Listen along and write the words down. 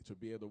to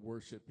be able to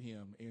worship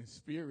him in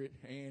spirit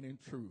and in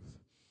truth.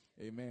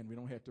 Amen. We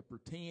don't have to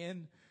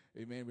pretend.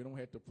 Amen. We don't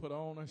have to put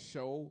on a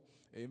show.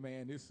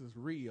 Amen. This is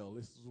real.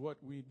 This is what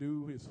we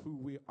do. It's who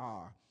we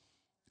are.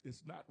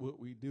 It's not what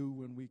we do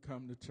when we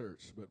come to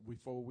church, but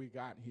before we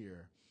got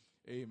here,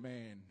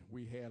 amen,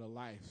 we had a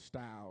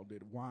lifestyle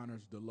that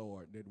honors the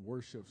Lord, that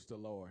worships the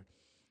Lord.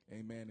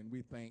 Amen. And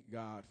we thank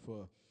God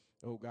for,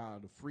 oh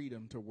God, the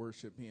freedom to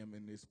worship him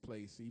in this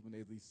place, even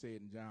as he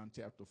said in John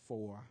chapter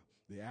 4,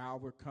 the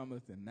hour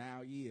cometh and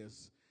now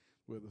is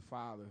where the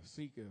Father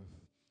seeketh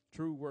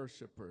true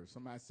worshiper.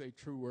 Somebody say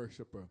true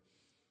worshiper.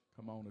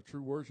 Come on, a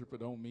true worshiper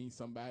don't mean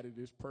somebody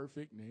that's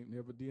perfect and they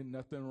never did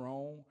nothing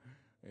wrong.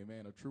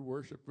 Amen. A true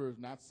worshiper is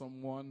not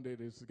someone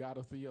that has got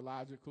a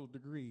theological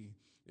degree.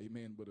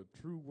 Amen. But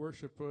a true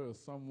worshiper is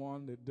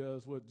someone that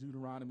does what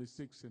Deuteronomy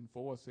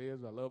 6:4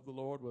 says. I love the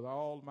Lord with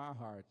all of my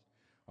heart,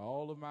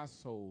 all of my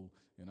soul,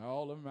 and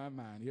all of my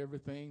mind.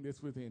 Everything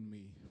that's within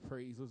me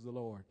praises the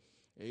Lord.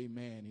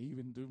 Amen.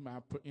 Even through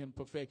my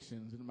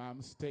imperfections and my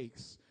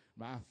mistakes,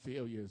 my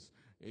failures.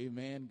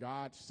 Amen.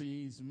 God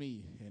sees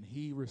me and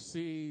he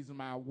receives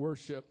my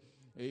worship.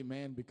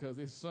 Amen. Because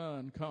his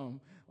son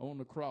come on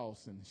the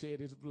cross and shed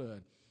his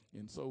blood.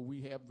 And so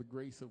we have the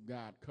grace of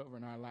God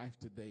covering our life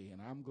today. And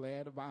I'm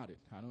glad about it.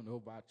 I don't know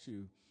about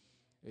you.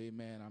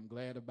 Amen. I'm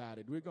glad about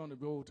it. We're going to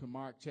go to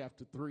Mark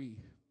chapter 3.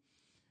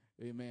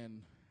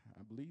 Amen.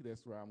 I believe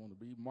that's where I want to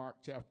be. Mark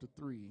chapter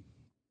 3,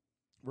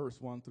 verse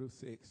 1 through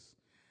 6.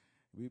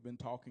 We've been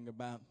talking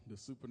about the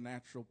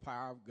supernatural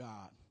power of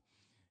God,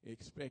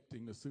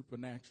 expecting the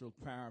supernatural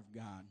power of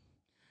God.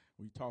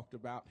 We talked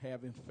about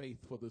having faith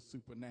for the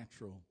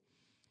supernatural.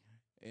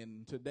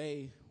 And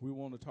today we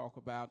want to talk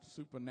about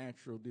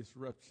supernatural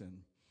disruption.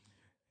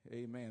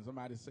 Amen.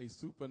 Somebody say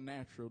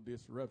supernatural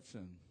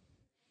disruption.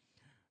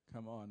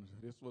 Come on.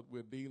 This is what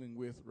we're dealing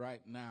with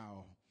right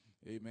now.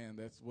 Amen.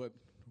 That's what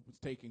was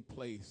taking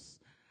place.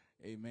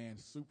 Amen.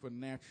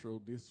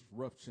 Supernatural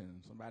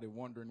disruption. Somebody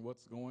wondering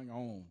what's going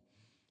on.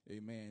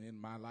 Amen.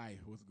 In my life,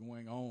 what's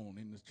going on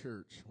in the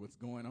church, what's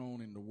going on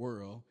in the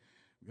world.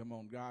 Come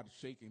on, God is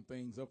shaking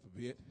things up a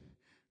bit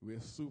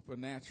with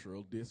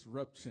supernatural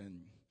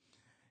disruption.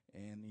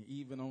 And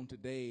even on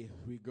today,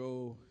 we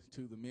go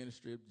to the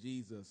ministry of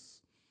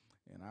Jesus.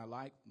 And I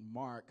like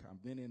Mark.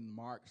 I've been in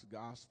Mark's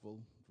gospel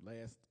the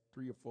last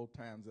 3 or 4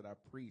 times that I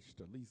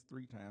preached, at least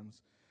 3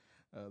 times.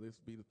 This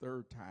will be the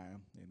 3rd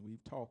time. And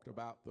we've talked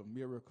about the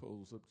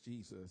miracles of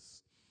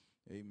Jesus.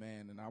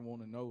 Amen. And I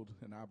want to know,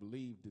 and I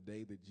believe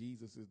today that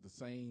Jesus is the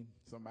same.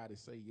 Somebody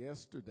say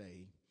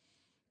yesterday,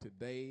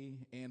 today,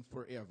 and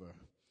forever.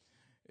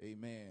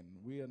 Amen.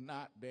 We are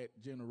not that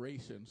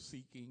generation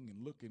seeking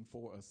and looking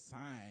for a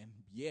sign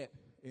yet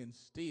and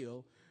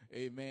still.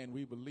 Amen.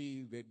 We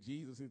believe that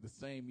Jesus is the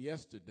same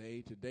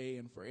yesterday, today,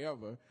 and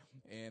forever.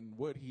 And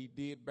what he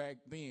did back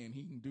then,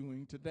 he's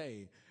doing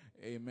today.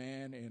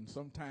 Amen. And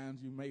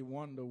sometimes you may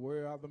wonder,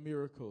 where are the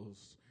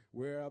miracles?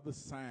 Where are the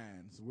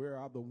signs? Where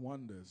are the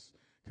wonders?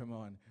 Come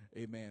on.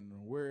 Amen.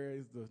 Where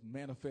is the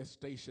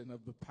manifestation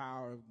of the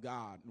power of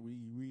God?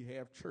 We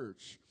have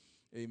church.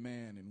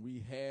 Amen. And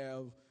we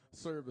have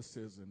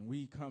services and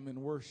we come and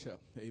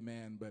worship.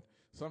 Amen. But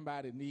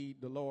somebody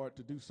need the Lord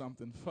to do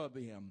something for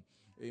them.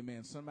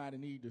 Amen. Somebody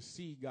need to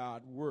see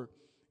God work.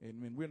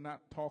 And we're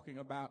not talking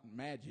about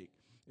magic.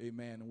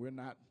 Amen. We're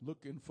not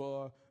looking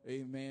for,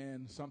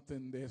 amen,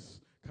 something that's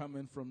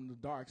coming from the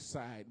dark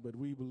side. But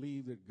we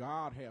believe that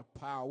God has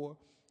power,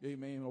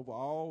 amen, over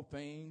all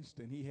things.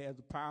 And he has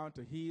the power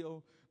to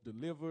heal,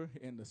 deliver,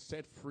 and to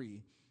set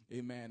free.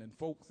 Amen. And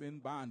folks in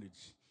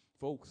bondage,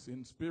 folks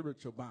in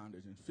spiritual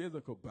bondage and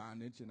physical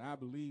bondage. And I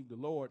believe the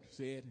Lord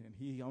said, and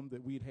he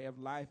that we'd have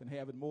life and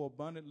have it more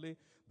abundantly.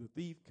 The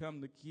thief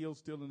come to kill,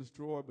 steal, and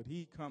destroy, but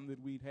he come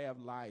that we'd have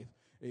life.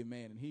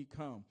 Amen. And he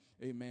come,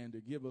 amen, to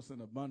give us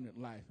an abundant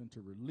life and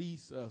to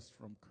release us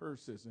from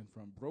curses and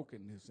from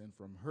brokenness and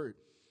from hurt.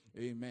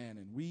 Amen.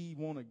 And we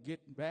want to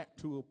get back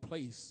to a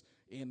place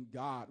in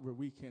God where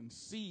we can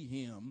see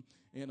him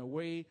in a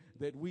way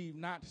that we've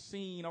not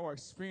seen or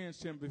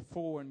experienced him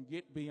before and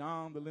get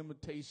beyond the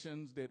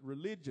limitations that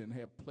religion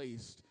have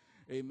placed.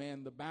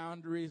 Amen. The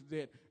boundaries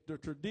that the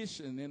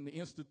tradition and the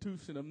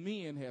institution of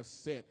men have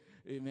set.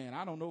 Amen.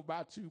 I don't know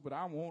about you, but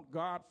I want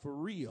God for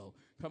real.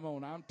 Come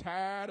on. I'm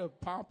tired of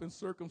pomp and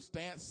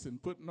circumstance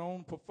and putting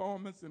on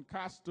performance and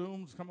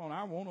costumes. Come on.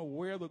 I want to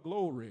wear the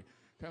glory.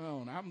 Come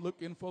on. I'm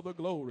looking for the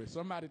glory.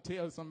 Somebody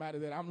tell somebody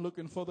that I'm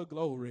looking for the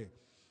glory.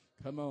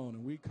 Come on.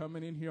 And we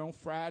coming in here on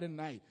Friday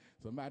night.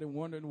 Somebody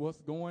wondering what's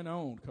going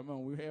on. Come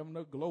on. We're having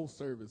a glow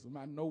service.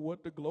 Somebody know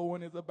what the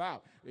glowing is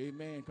about.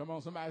 Amen. Come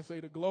on. Somebody say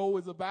the glow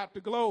is about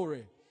the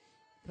glory.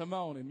 Come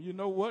on. And you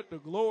know what? The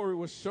glory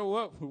will show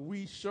up when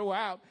we show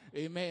out.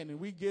 Amen.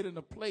 And we get in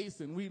a place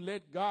and we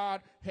let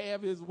God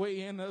have his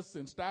way in us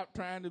and stop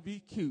trying to be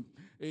cute.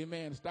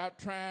 Amen. Stop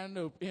trying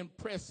to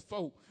impress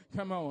folk.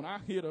 Come on.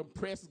 I'm here to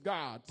impress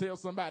God. Tell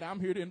somebody I'm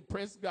here to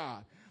impress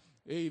God.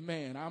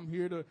 Amen. I'm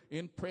here to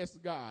impress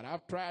God.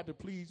 I've tried to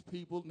please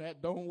people and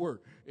that don't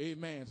work.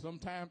 Amen.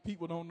 Sometimes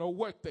people don't know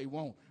what they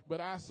want,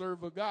 but I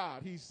serve a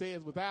God. He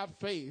says without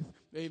faith,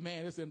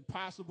 amen, it's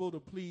impossible to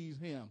please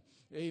him.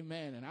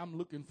 Amen. And I'm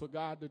looking for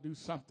God to do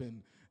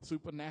something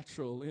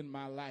supernatural in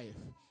my life.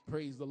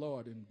 Praise the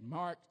Lord. In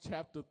Mark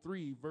chapter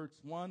 3, verse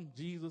 1,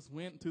 Jesus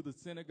went to the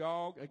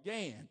synagogue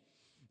again.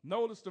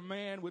 Notice the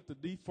man with the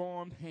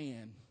deformed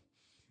hand.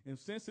 And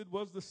since it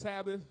was the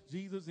Sabbath,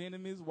 Jesus'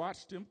 enemies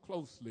watched him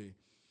closely.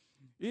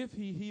 If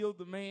he healed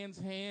the man's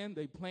hand,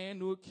 they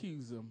planned to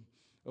accuse him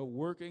of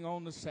working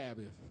on the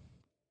Sabbath.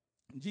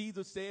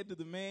 Jesus said to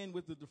the man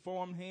with the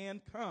deformed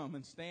hand, "Come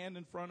and stand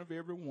in front of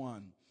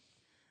everyone."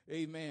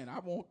 Amen. I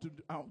want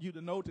you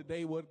to know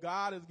today what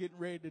God is getting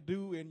ready to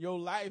do in your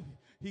life.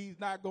 He's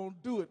not going to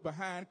do it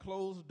behind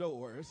closed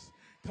doors.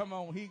 Come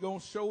on, he's going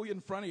to show you in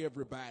front of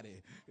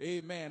everybody.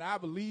 Amen. I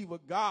believe a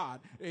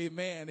God.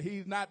 Amen.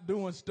 He's not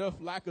doing stuff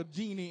like a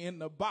genie in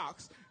the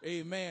box.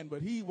 Amen.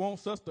 But he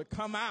wants us to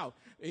come out.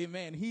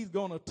 Amen. He's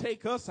going to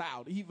take us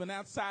out, even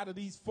outside of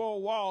these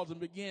four walls, and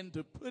begin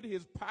to put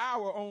his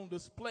power on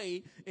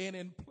display and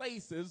in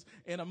places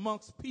and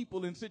amongst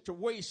people in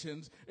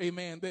situations,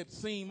 amen, that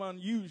seem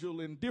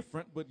unusual and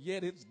different, but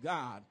yet it's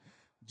God.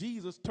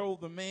 Jesus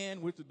told the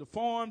man with the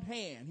deformed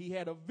hand, he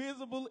had a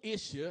visible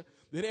issue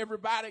that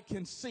everybody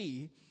can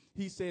see.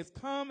 He says,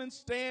 "Come and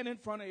stand in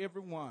front of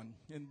everyone."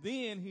 And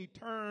then he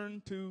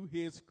turned to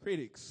his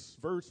critics.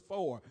 Verse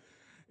 4.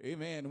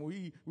 Amen.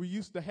 We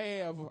used to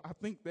have, I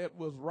think that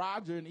was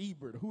Roger and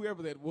Ebert,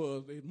 whoever that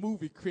was, the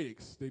movie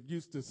critics that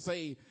used to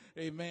say,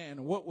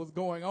 amen, what was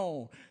going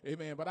on.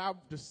 Amen. But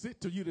I'll just sit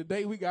to you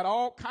today. We got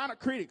all kind of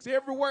critics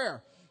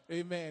everywhere.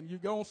 Amen. You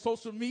go on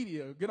social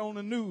media, get on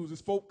the news. There's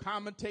folk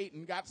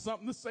commentating, got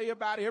something to say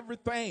about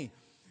everything.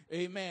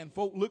 Amen.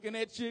 Folk looking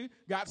at you,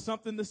 got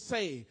something to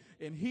say.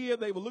 And here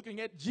they were looking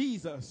at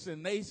Jesus,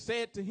 and they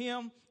said to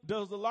him,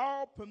 "Does the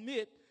law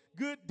permit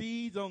good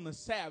deeds on the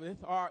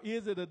Sabbath, or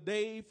is it a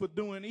day for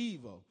doing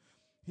evil?"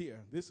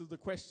 Here, this is the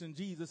question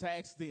Jesus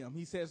asked them.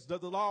 He says,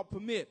 "Does the law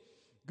permit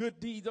good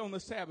deeds on the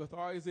Sabbath,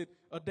 or is it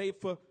a day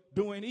for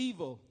doing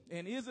evil?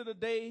 And is it a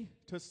day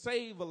to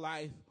save a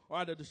life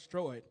or to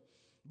destroy it?"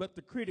 But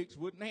the critics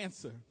wouldn't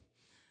answer.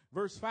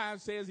 Verse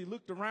 5 says he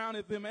looked around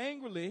at them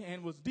angrily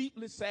and was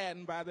deeply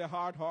saddened by their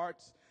hard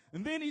hearts.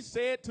 And then he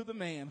said to the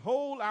man,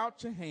 "Hold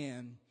out your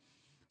hand."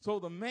 So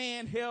the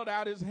man held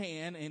out his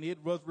hand, and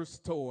it was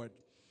restored.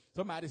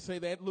 Somebody say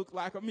that looked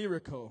like a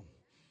miracle.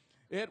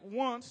 At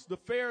once the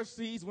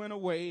Pharisees went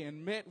away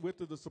and met with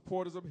the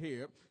supporters of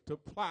Herod to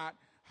plot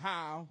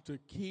how to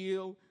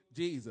kill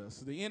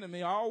Jesus. The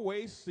enemy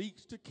always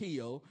seeks to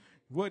kill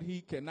what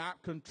he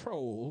cannot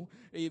control,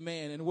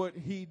 amen, and what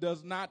he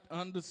does not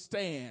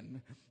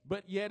understand.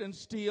 But yet and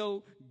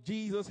still,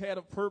 Jesus had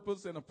a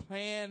purpose and a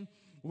plan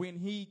when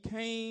he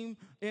came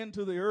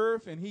into the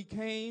earth, and he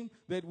came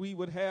that we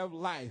would have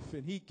life.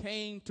 And he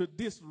came to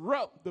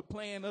disrupt the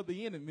plan of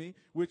the enemy,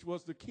 which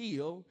was to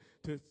kill,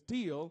 to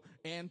steal,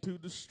 and to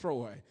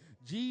destroy.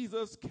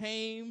 Jesus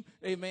came,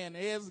 amen,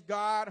 as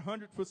God,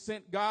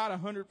 100% God,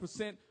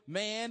 100%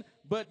 man,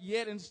 but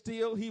yet and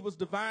still he was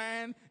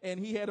divine, and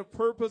he had a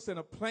purpose and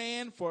a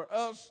plan for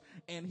us,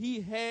 and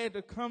he had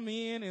to come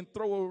in and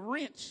throw a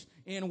wrench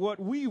in what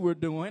we were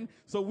doing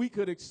so we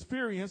could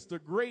experience the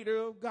greater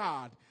of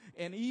God.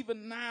 And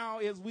even now,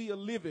 as we are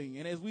living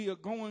and as we are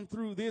going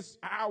through this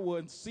hour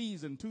and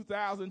season,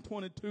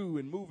 2022,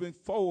 and moving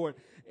forward,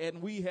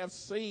 and we have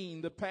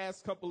seen the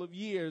past couple of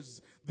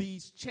years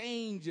these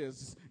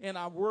changes in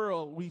our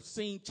world. We've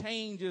seen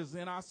changes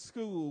in our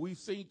school. We've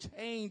seen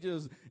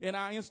changes in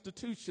our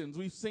institutions.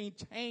 We've seen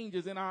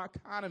changes in our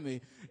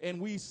economy, and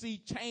we see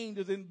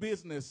changes in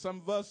business. Some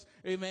of us,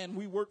 amen,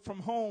 we work from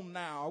home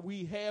now.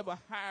 We have a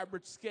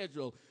hybrid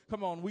schedule.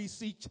 Come on, we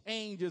see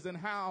changes in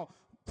how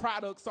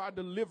products are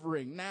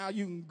delivering. Now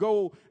you can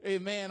go,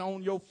 amen,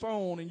 on your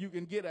phone, and you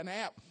can get an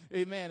app,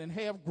 amen, and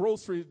have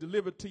groceries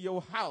delivered to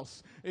your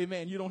house.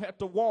 Amen. You don't have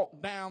to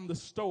walk down the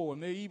store.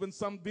 And there are even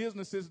some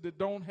businesses that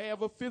don't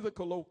have a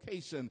physical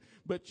location,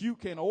 but you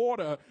can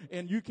order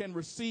and you can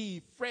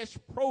receive fresh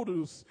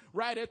produce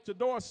right at your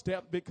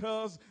doorstep,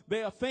 because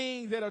there are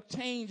things that are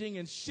changing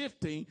and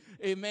shifting.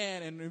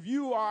 Amen. And if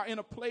you are in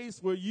a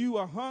place where you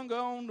are hung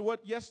on to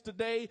what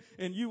yesterday,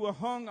 and you are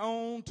hung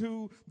on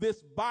to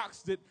this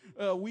box that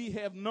we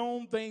have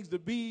known things to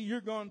be,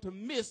 you're going to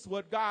miss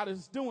what God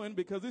is doing,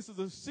 because this is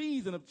a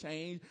season of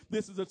change.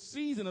 This is a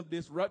season of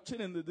disruption,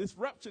 and the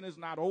disruption is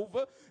not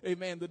over.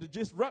 Amen. The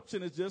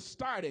disruption is just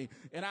starting.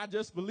 And I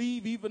just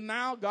believe even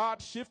now God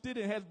shifted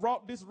and has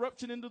brought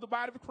disruption into the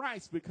body of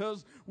Christ,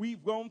 because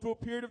we've gone through a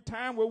period of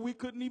time where we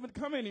couldn't even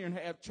come in here and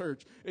have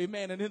church.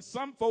 Amen. And then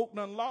some folk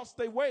done lost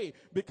their way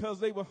because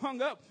they were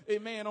hung up,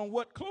 amen, on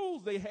what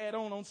clothes they had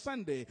on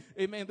Sunday.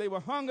 Amen. They were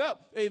hung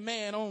up,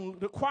 amen, on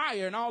the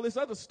choir and all this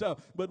other stuff.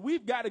 but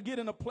we've got to get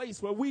in a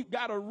place where we've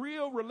got a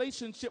real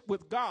relationship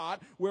with God,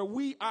 where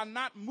we are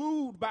not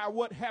moved by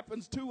what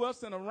happens to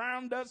us and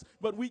around us,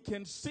 but we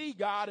can see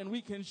God and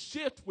we can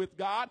shift with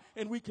God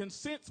and we can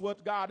sense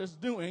what God is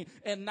doing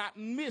and not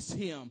miss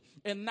him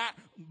and not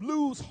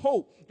lose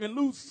hope and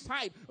lose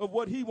sight of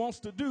what he wants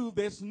to do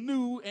that's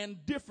new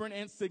and different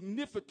and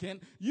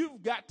significant.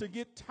 You've got to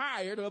get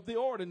tired of the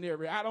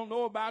ordinary. I don't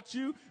know about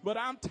you, but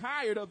I'm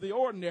tired of the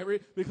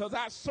ordinary because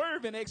I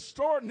serve an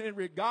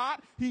extraordinary God.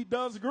 He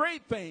does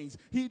great things.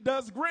 He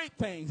does great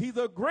things. He's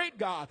a great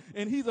God,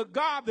 and he's a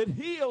God that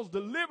heals,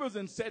 delivers,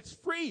 and sets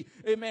free.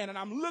 Amen. And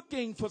I'm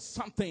looking for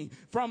something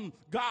from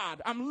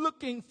God. I'm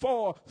looking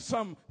for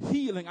some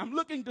healing. I'm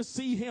looking to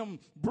see him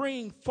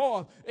bring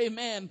forth,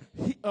 amen,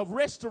 a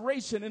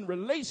restoration in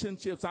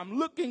relationships. I'm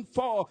looking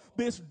for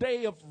this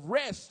day of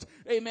rest.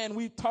 Amen.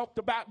 We've talked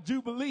about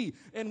Jubilee,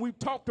 and we've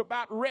talked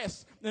about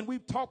rest, and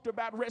we've talked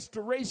about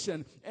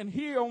restoration. And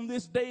here on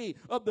this day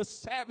of the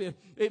Sabbath,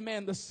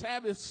 amen, the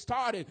Sabbath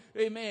started,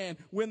 amen,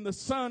 when the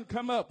sun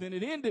come up, and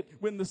it ended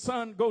when the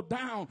sun go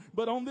down.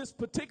 But on this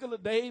particular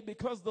day,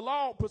 because the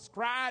law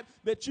prescribed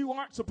that you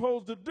aren't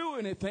supposed to do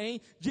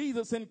anything,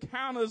 Jesus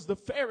encounters the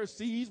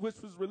Pharisees,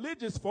 which was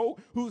religious folk,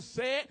 who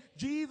said,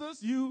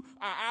 Jesus, you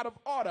are out of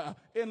order.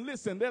 And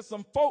listen, there's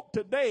some folk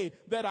today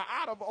that are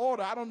out of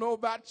order. I don't know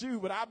about you,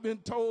 but I've been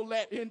told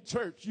that in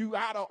church, you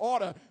out of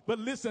order. But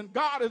listen,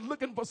 God is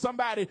looking for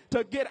somebody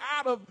to get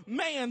out of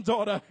man's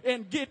order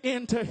and get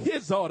into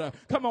his order.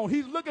 Come on,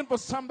 he's looking for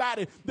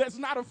somebody that's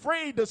not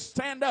afraid to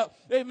stand up,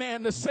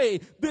 amen, to say,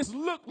 this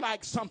look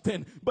like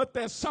something, but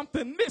there's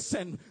something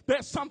missing.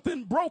 There's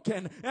something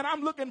broken. And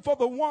I'm looking for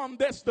the one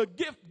that's the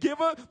gift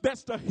giver,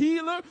 that's the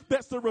healer,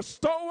 that's the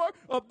restorer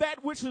of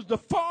that which is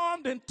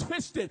deformed and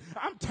twisted.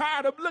 I'm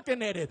tired of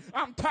looking at it.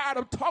 I'm tired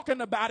of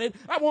talking about it.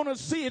 I want to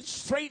see it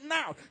straighten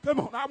out. Come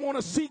on, I want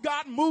to see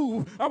God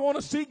move. I want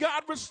to see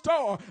God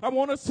restore. I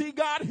want to see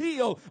God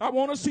heal. I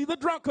want to see the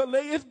drunkard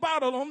lay his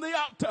bottle on the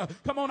altar.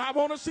 Come on, I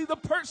want to see the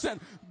person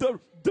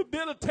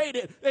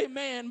debilitated,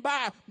 amen,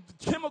 by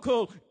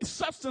chemical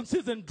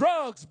substances and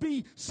drugs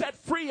be set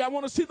free. I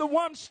want to see the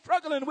one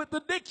struggling with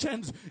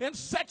addictions and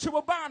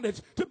sexual bondage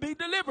to be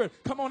delivered.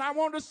 Come on, I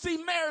want to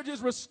see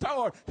marriages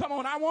restored. Come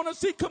on, I want to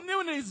see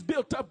communities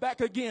built up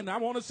back again. I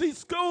want to see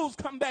schools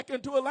come back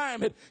into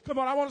alignment. Come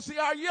on, I want to see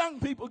our young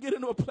people get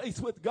into a place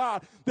with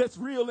God that's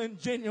real and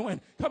genuine.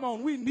 Come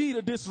on, we need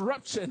a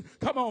disruption.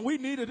 Come on, we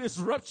need a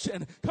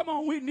disruption. Come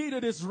on, we need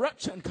a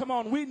disruption. Come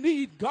on, we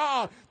need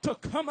God to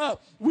come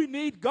up. We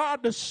need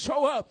God to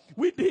show up.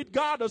 We need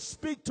God to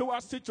speak to our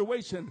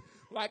situation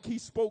like he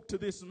spoke to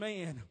this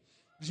man.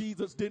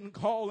 Jesus didn't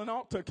call an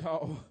altar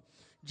call.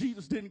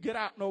 Jesus didn't get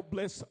out no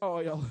blessed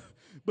oil,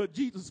 but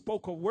Jesus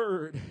spoke a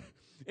word.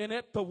 And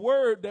at the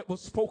word that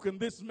was spoken,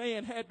 this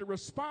man had to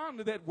respond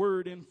to that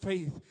word in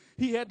faith.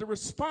 He had to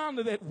respond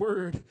to that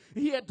word.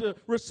 He had to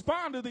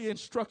respond to the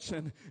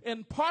instruction.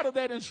 And part of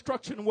that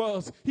instruction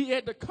was he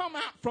had to come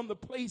out from the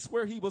place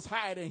where he was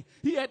hiding.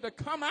 He had to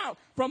come out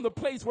from the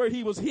place where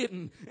he was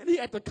hidden. And he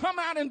had to come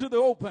out into the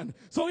open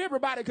so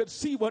everybody could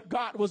see what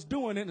God was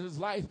doing in his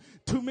life.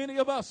 Too many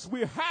of us,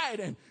 we're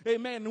hiding.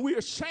 Amen. We're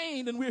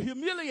ashamed and we're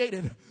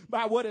humiliated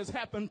by what has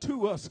happened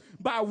to us,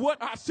 by what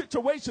our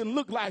situation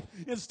looked like.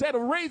 Instead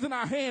of raising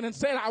our hand and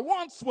saying, I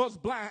once was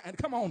blind.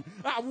 Come on.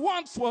 I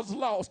once was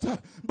lost,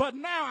 but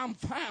now I'm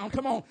found.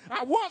 Come on.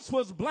 I once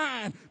was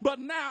blind, but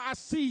now I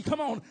see. Come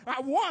on. I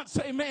once,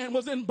 amen,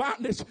 was in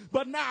bondage,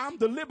 but now I'm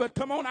delivered.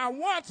 Come on. I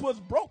once was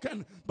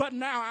broken, but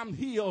now I'm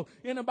healed.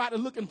 Anybody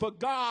looking for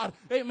God,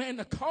 amen,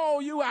 to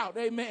call you out,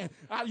 amen.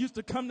 I used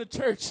to come to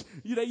church.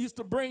 They used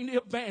to bring the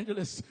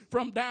evangelists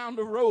from down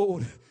the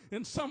road.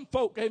 And some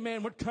folk,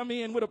 amen, would come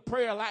in with a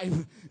prayer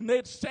life, and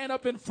they'd stand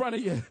up in front of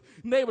you,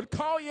 and they would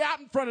call you out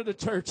in front of the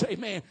church,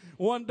 amen.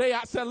 One day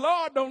I said,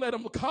 Lord, don't let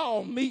them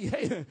call me,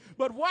 amen.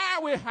 But why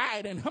are we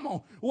hiding? Come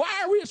on. Why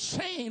are we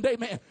ashamed,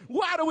 amen?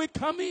 Why do we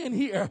come in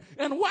here,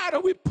 and why do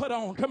we put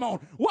on? Come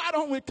on. Why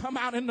don't we come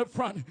out in the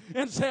front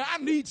and say, I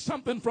need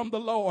something from the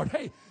Lord?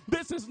 Hey,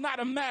 this is not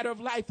a matter of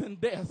life and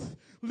death.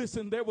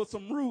 Listen, there were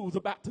some rules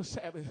about the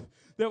Sabbath.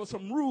 There were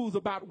some rules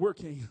about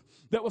working.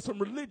 There were some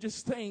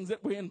religious things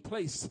that were in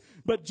place.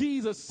 But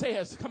Jesus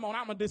says, come on,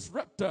 I'm a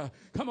disruptor.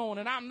 Come on,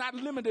 and I'm not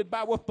limited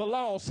by what the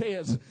law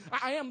says.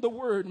 I am the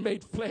word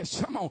made flesh,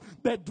 come on,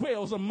 that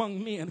dwells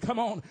among men. Come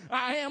on,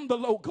 I am the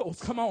Logos.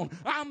 Come on,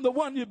 I'm the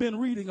one you've been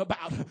reading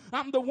about.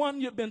 I'm the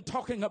one you've been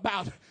talking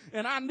about.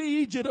 And I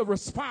need you to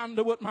respond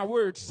to what my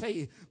words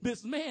say.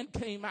 This man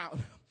came out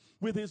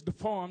with his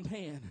deformed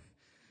hand.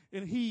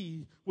 And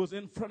he was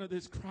in front of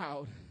this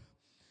crowd.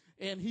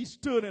 And he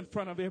stood in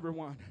front of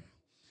everyone.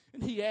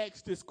 And he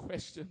asked this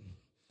question.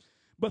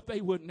 But they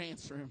wouldn't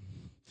answer him.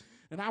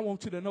 And I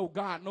want you to know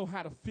God know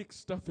how to fix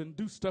stuff and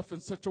do stuff in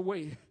such a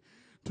way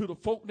to the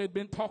folk that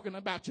been talking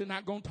about you,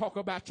 not going to talk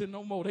about you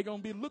no more. They're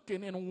going to be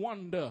looking in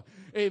wonder.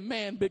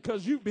 Amen.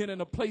 Because you've been in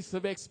a place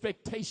of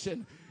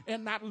expectation.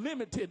 and not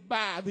limited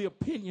by the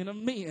opinion of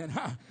men.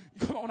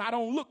 Come on, I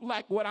don't look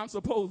like what I'm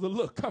supposed to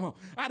look. Come on,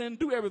 I didn't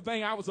do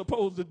everything I was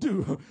supposed to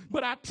do,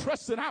 but I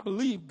trust and I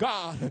believe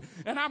God,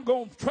 and I'm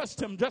going to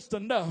trust him just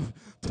enough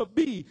to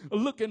be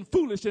looking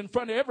foolish in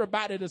front of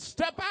everybody, to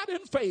step out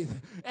in faith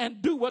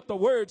and do what the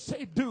word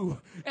say do,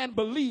 and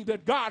believe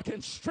that God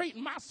can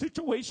straighten my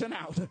situation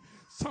out.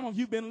 Some of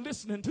you have been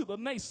listening to the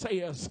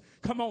naysayers.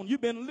 Come on,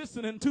 you've been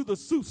listening to the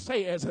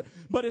soothsayers,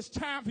 but it's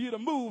time for you to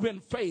move in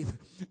faith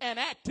and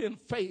act in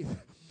faith.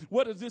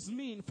 What does this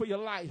mean for your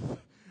life?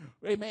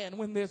 Amen.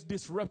 When there's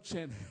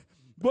disruption.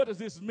 What does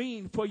this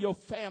mean for your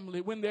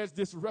family when there's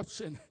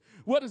disruption?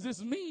 What does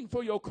this mean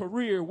for your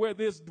career where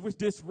there's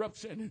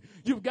disruption?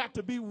 You've got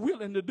to be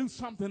willing to do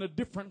something a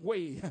different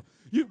way.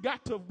 You've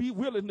got to be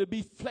willing to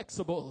be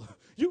flexible.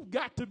 You've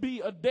got to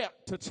be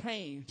adept to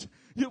change.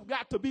 You've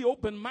got to be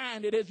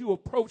open-minded as you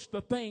approach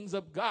the things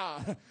of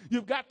God.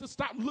 You've got to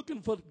stop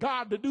looking for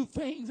God to do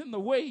things in the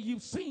way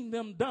you've seen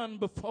them done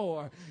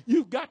before.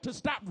 You've got to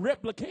stop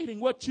replicating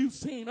what you've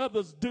seen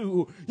others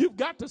do. You've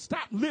got to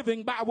stop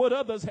living by what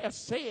others have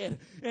said.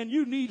 And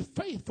you need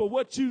faith for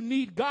what you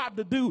need God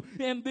to do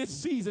in this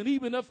season,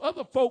 even if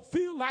other folk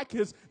feel like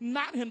it's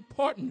not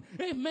important.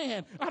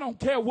 Amen. I don't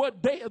care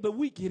what day of the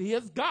week it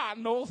is. God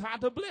knows how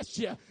to bless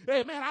you.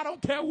 Amen. I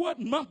don't care what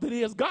month it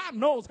is. God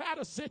knows how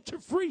to set you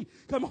free.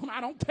 Come on, I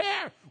don't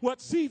care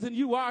what season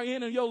you are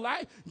in your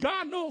life.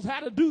 God knows how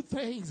to do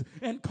things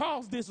and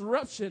cause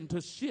disruption to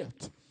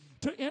shift,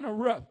 to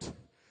interrupt.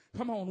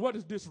 Come on, what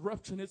is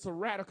disruption? It's a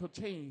radical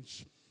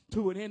change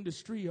to an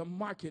industry, a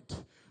market,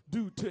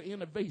 due to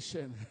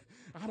innovation.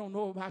 I don't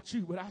know about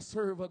you, but I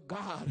serve a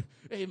God,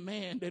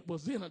 amen, that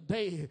was in a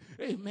day,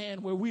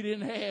 amen, where we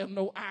didn't have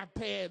no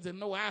iPads and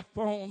no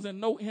iPhones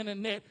and no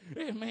internet,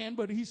 amen,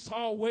 but he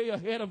saw way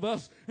ahead of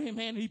us,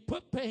 amen. He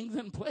put things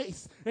in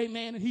place,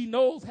 amen, and he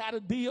knows how to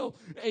deal,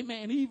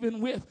 amen,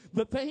 even with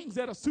the things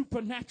that are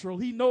supernatural.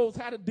 He knows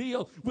how to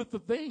deal with the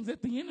things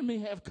that the enemy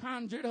have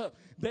conjured up,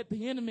 that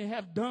the enemy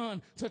have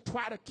done to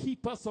try to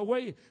keep us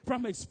away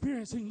from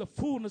experiencing the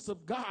fullness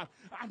of God.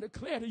 I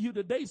declare to you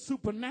today,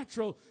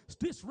 supernatural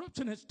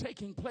disruption is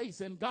taking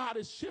place, and God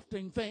is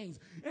shifting things,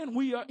 and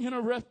we are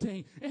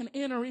interrupting and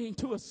entering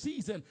into a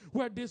season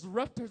where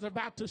disruptors are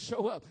about to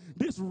show up.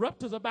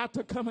 Disruptors about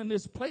to come in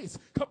this place.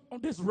 Come on,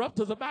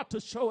 disruptors about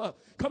to show up.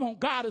 Come on,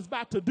 God is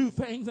about to do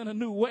things in a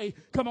new way.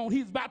 Come on,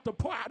 he's about to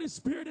pour out his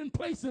spirit in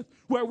places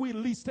where we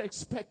least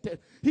expect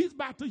it. He's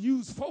about to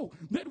use folk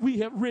that we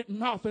have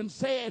written off and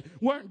said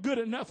weren't good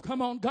enough.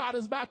 Come on, God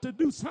is about to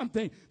do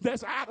something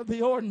that's out of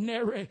the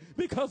ordinary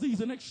because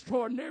he's an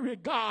extraordinary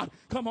God.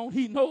 Come on,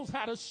 he knows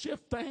how to shift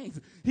things.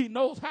 He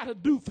knows how to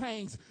do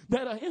things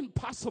that are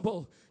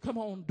impossible. Come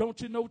on, don't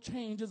you know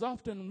change is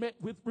often met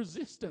with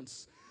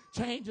resistance?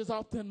 Change is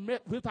often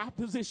met with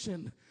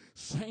opposition.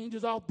 Change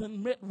is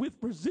often met with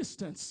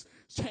resistance.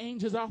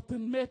 Change is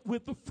often met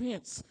with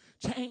offense.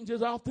 Change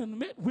is often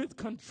met with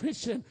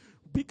contrition,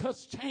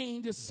 because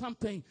change is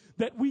something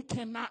that we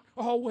cannot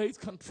always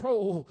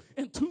control.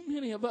 And too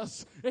many of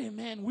us,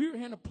 amen, we're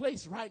in a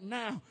place right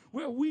now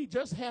where we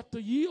just have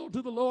to yield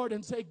to the Lord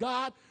and say,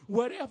 God,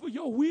 whatever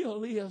your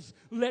will is,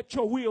 let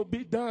your will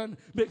be done,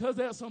 because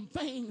there's some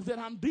things that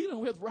I'm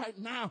dealing with right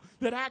now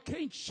that I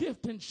can't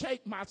shift and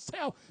shake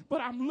myself, but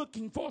I'm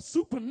looking for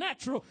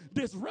supernatural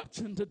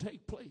disruption to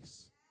take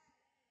place.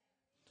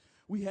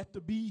 We have to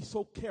be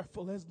so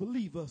careful as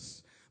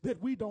believers that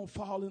we don't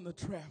fall in the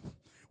trap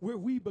where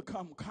we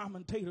become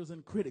commentators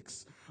and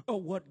critics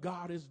of what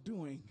God is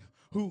doing,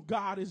 who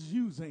God is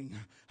using,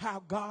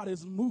 how God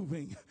is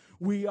moving.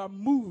 We are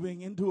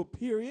moving into a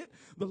period,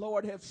 the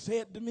Lord has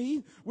said to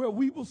me, where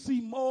we will see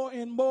more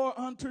and more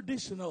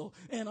untraditional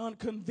and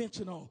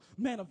unconventional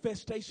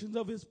manifestations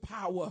of his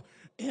power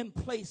in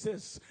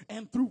places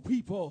and through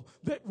people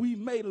that we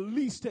may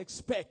least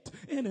expect,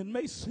 and it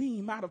may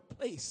seem out of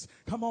place.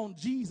 Come on,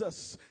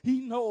 Jesus, he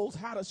knows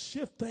how to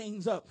shift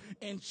things up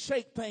and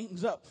shake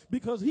things up,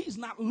 because he's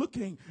not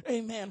looking,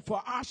 amen,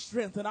 for our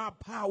strength and our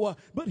power,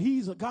 but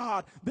he's a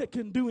God that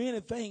can do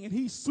anything, and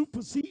he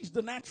supersedes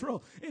the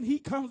natural, and he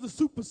comes to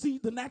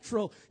supersede the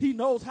natural. He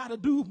knows how to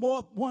do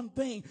more one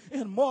thing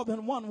in more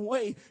than one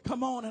way.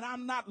 Come on, and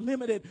I'm not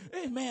limited,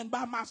 amen,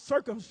 by my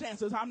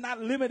circumstances. I'm not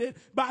limited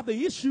by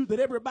the issue that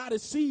everybody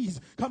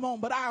sees. Come on,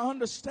 but I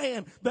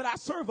understand that I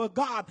serve a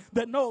God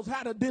that knows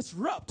how to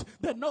disrupt,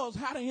 that knows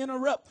how to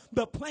interrupt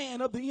the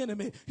plan of the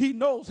enemy. He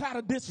knows how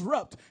to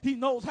disrupt. He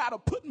knows how to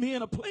put me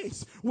in a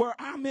place where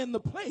I'm in the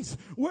place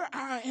where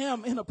I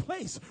am in a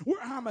place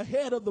where I'm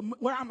ahead of the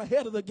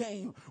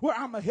game, where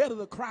I'm ahead of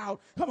the crowd.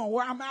 Come on,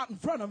 where I'm out in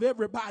front of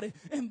everybody,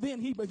 and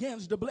then he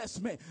begins to bless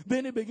me.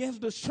 Then he begins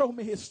to show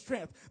me his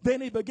strength.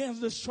 Then he begins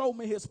to show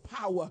me his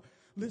power.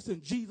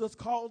 Listen, Jesus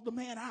called the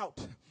man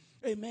out,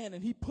 amen,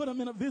 and he put him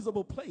in a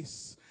visible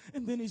place,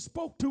 and then he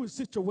spoke to his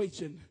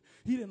situation.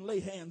 He didn't lay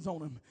hands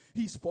on him.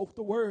 He spoke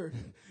the word,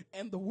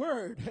 and the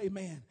word,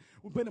 amen,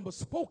 when it was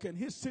spoken,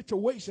 his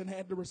situation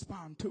had to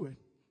respond to it.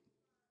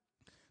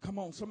 Come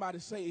on, somebody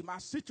say, my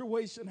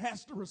situation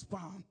has to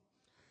respond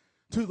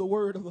to the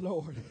word of the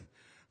Lord.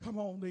 Come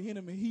on, the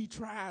enemy, he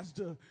tries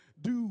to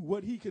do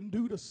what he can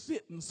do to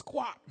sit and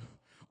squat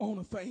on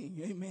a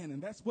thing. Amen.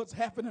 And that's what's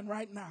happening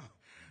right now.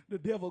 The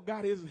devil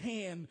got his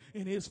hand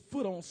and his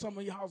foot on some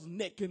of y'all's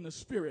neck in the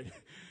spirit.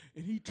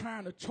 And he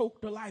trying to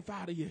choke the life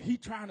out of you. He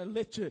trying to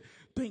let you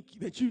think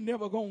that you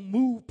never going to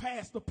move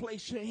past the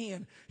place you're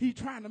in. He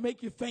trying to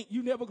make you think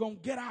you never going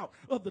to get out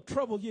of the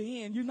trouble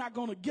you're in. You're not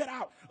going to get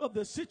out of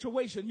the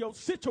situation. Your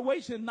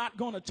situation not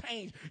going to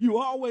change.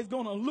 You're always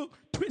going to look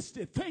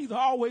twisted. Things are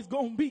always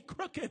going to be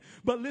crooked.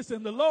 But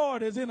listen, the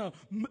Lord is in a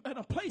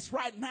place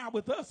right now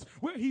with us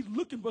where he's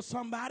looking for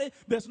somebody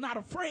that's not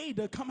afraid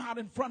to come out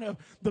in front of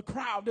the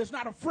crowd, that's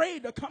not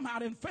afraid to come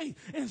out in faith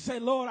and say,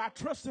 Lord, I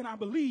trust and I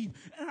believe,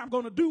 and I'm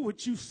going to do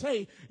what you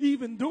say,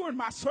 even during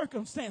my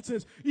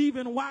circumstances,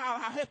 even while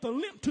I have to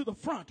limp to the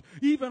front,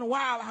 even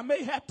while I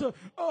may have to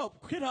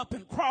get up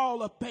and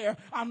crawl up there.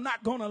 I'm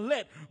not going to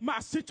let my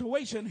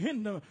situation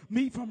hinder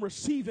me from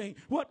receiving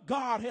what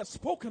God has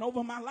spoken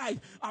over my life.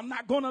 I'm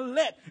not going to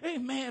let,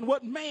 amen,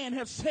 what man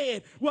has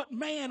said, what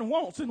man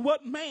wants and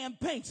what man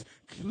thinks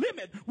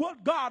limit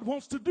what God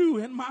wants to do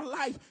in my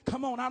life.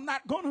 Come on, I'm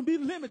not going to be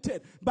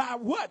limited by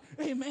what,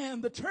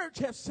 amen, the church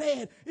has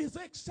said is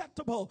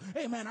acceptable.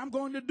 Amen, I'm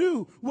going to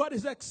do what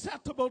is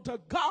acceptable to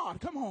God.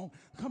 Come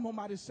on,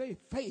 mighty, say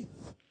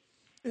faith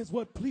is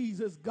what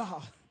pleases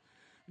God,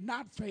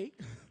 not fake.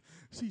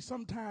 See,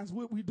 sometimes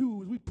what we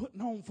do is we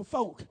putting on for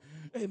folk,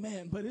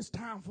 amen, but it's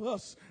time for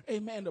us,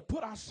 amen, to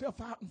put ourselves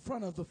out in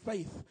front of the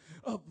faith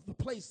of the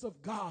place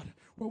of God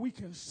where we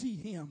can see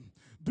him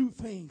do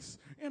things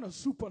in a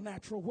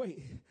supernatural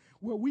way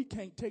where we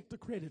can't take the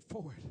credit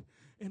for it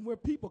and where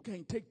people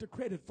can't take the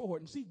credit for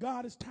it. And see,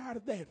 God is tired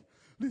of that.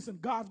 Listen,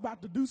 God's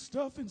about to do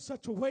stuff in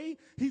such a way,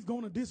 he's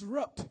going to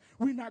disrupt.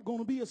 We're not going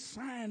to be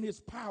assigning his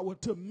power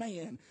to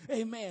man.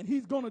 Amen.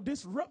 He's going to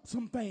disrupt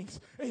some things.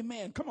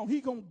 Amen. Come on,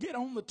 he's going to get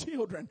on the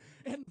children.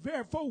 And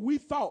therefore, we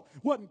thought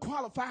wasn't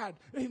qualified,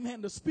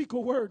 amen, to speak a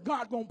word.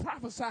 God going to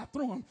prophesy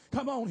through him.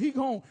 Come on, he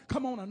going to,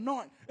 come on,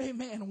 anoint,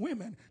 amen,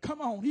 women.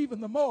 Come on,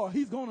 even the more,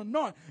 he's going to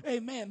anoint,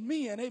 amen,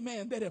 men,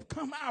 amen, that have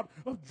come out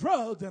of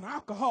drugs and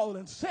alcohol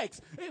and sex.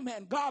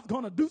 Amen. God's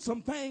going to do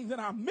some things in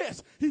our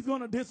midst. He's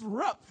going to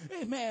disrupt,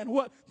 amen,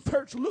 what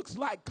church looks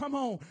like. Come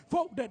on,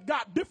 folk that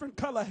got different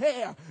color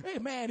hair.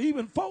 Amen.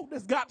 Even folk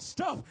that's got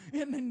stuff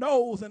in the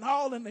nose and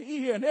all in the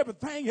ear and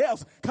everything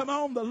else. Come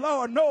on, the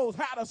Lord knows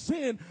how to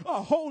send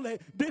a holy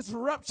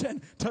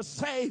disruption to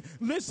say,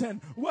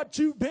 listen, what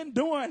you've been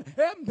doing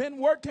hasn't been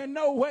working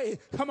no way.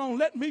 Come on,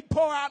 let me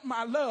pour out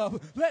my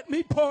love. Let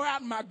me pour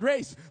out my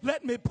grace.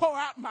 Let me pour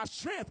out my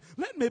strength.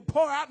 Let me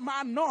pour out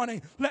my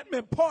anointing. Let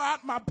me pour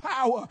out my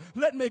power.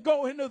 Let me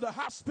go into the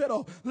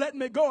hospital. Let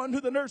me go into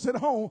the nursing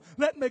home.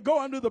 Let me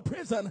go into the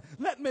prison.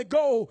 Let me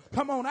go,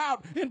 come on,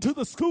 out into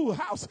the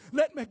schoolhouse.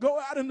 Let me go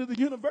out into the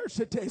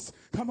universities.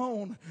 Come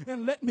on,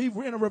 and let me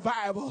win a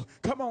revival.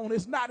 Come on,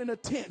 it's not in a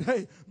tent,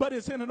 hey, but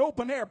it's in an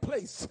open air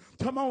place.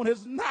 Come on,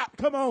 it's not,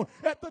 come on,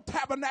 at the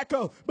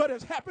tabernacle, but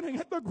it's happening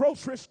at the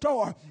grocery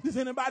store. Is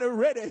anybody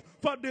ready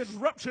for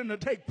disruption to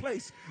take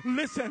place?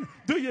 Listen,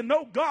 do you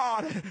know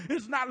God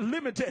is not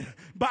limited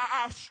by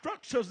our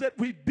structures that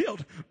we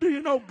built? Do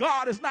you know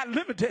God is not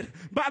limited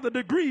by the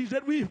degrees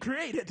that we've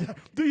created?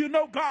 Do you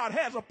know God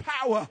has a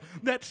power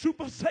that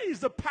supersedes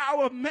the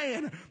power of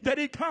man, that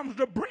he comes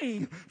to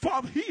bring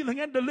forth healing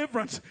and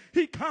deliverance?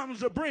 He comes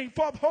to bring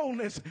forth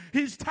wholeness.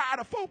 He's tired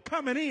of folk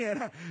coming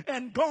in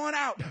and going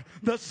out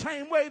the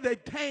same way they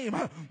came.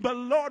 The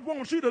Lord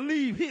wants you to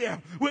leave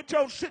here with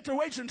your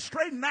situation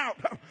straightened out.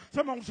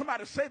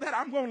 Somebody say that,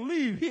 I'm going to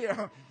leave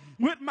here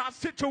with my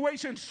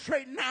situation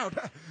straightened out.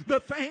 The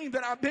thing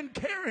that I've been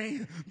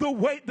carrying, the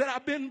weight that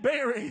I've been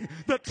bearing,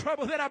 the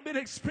trouble that I've been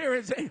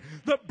experiencing,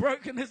 the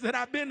brokenness that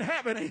I've been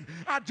having,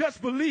 I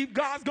just believe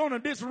God's going to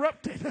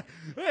disrupt it.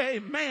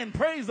 Amen.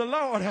 Praise the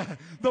Lord.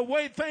 The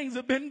way things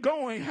have been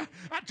going,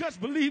 I just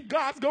believe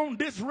God's going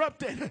to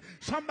disrupt it.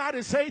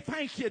 Somebody say,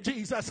 thank you,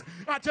 Jesus.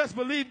 I just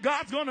believe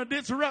God's going to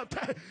disrupt.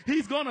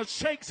 He's going to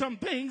shake some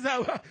things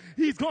out.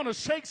 He's going to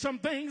shake some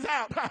things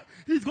out.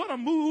 He's going to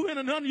move in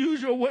an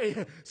unusual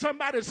way.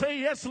 Somebody say,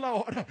 yes,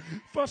 Lord,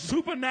 for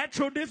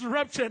supernatural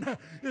disruption.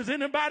 Is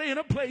anybody in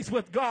a place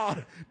with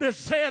God that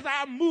says,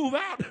 I'll move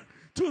out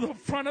to the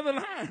front of the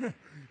line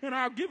and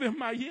I'll give him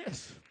my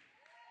yes?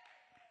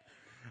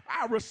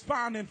 I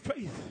respond in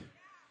faith.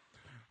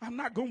 I'm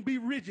not going to be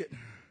rigid.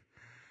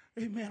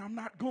 Amen. I'm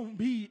not going to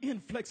be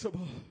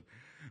inflexible,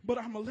 but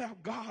I'm going to allow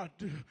God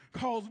to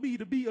cause me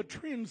to be a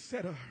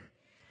trendsetter,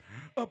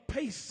 a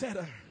pace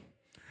setter,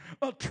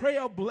 a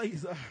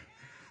trailblazer.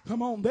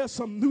 Come on, there's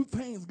some new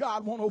things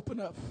God want to open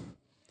up.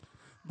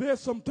 There's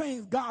some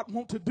things God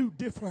want to do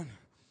different.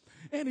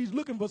 And he's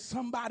looking for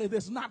somebody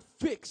that's not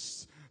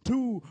fixed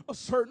to a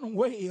certain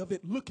way of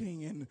it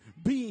looking and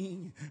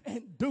being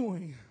and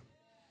doing.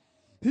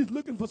 He's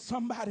looking for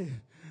somebody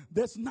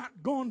that's not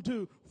going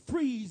to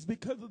freeze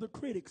because of the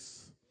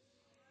critics.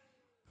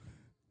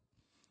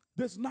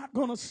 That's not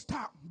going to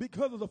stop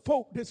because of the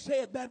folk that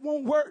said that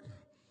won't work.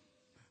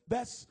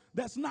 That's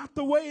not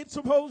the way it's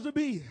supposed to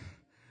be.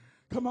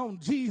 Come on,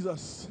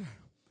 Jesus.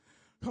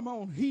 Come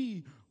on,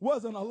 he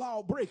wasn't a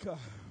lawbreaker.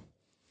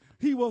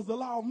 He was the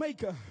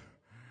lawmaker.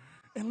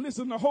 And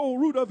listen, the whole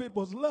root of it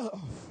was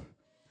love.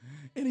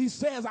 And he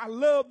says, I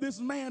love this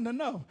man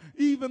enough,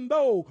 even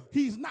though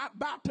he's not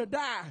about to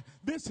die.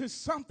 This is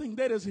something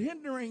that is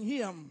hindering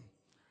him.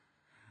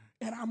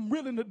 And I'm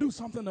willing to do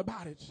something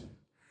about it,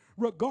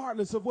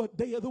 regardless of what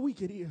day of the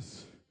week it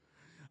is.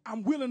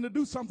 I'm willing to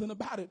do something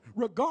about it,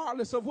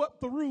 regardless of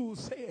what the rule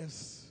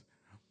says.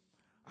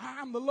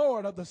 I'm the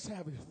Lord of the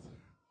Sabbath.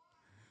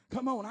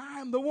 Come on, I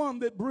am the one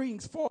that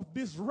brings forth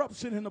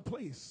disruption in a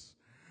place.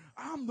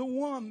 I'm the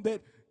one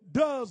that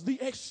does the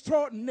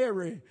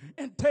extraordinary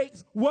and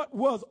takes what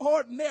was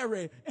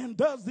ordinary and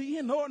does the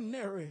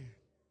inordinary.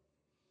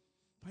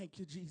 Thank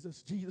you,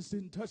 Jesus. Jesus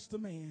didn't touch the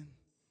man,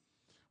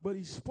 but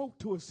he spoke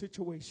to a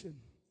situation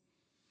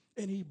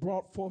and he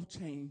brought forth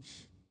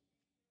change.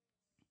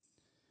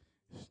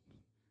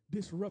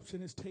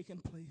 Disruption is taking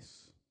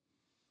place.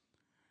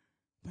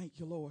 Thank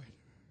you, Lord.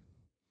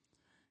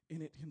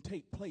 And it can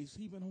take place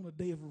even on a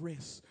day of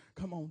rest.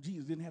 Come on,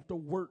 Jesus didn't have to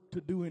work to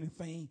do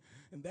anything.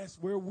 And that's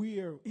where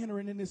we're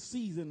entering in this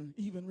season,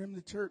 even in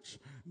the church,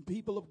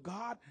 people of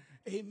God.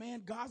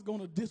 Amen. God's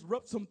going to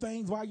disrupt some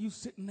things while you're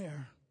sitting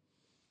there.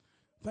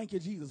 Thank you,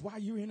 Jesus. While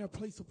you're in a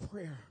place of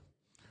prayer,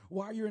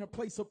 while you're in a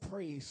place of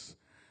praise,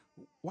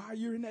 while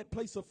you're in that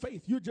place of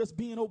faith, you're just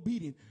being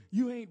obedient.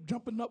 You ain't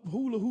jumping up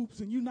hula hoops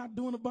and you're not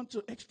doing a bunch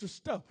of extra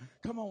stuff.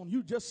 Come on,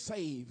 you just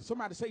saved.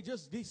 Somebody say,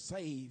 just be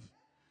saved.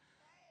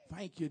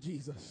 Thank you,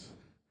 Jesus.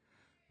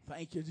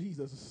 Thank you,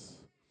 Jesus.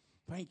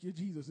 Thank you,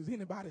 Jesus. Is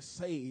anybody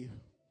saved?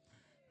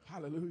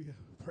 Hallelujah.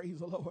 Praise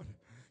the Lord.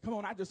 Come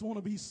on, I just want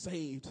to be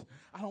saved.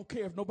 I don't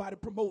care if nobody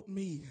promote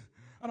me.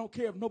 I don't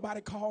care if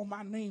nobody call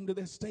my name to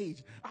this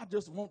stage. I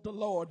just want the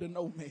Lord to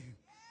know me.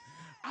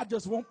 I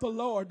just want the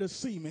Lord to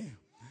see me.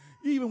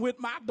 Even with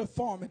my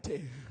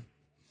deformity.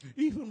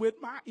 Even with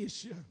my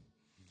issue.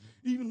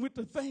 Even with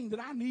the thing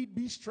that I need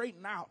to be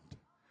straightened out.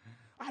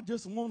 I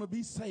just want to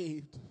be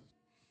saved.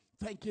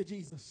 Thank you,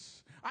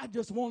 Jesus. I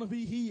just want to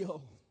be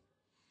healed.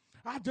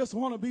 I just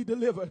want to be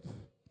delivered.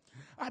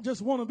 I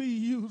just want to be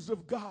used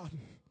of God.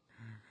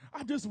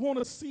 I just want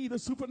to see the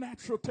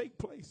supernatural take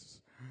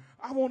place.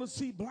 I want to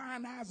see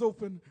blind eyes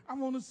open. I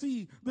want to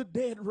see the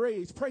dead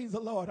raised. Praise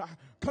the Lord.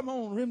 Come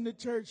on, Remnant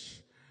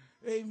Church.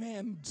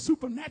 Amen.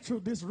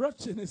 Supernatural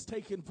disruption is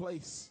taking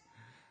place.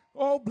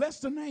 Oh, bless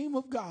the name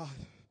of God.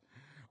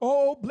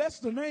 Oh, bless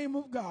the name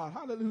of God.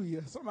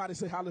 Hallelujah. Somebody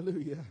say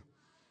hallelujah.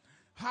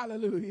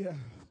 Hallelujah.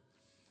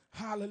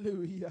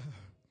 Hallelujah.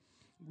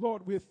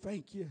 Lord, we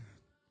thank you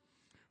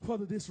for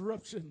the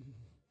disruption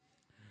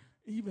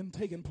even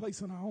taking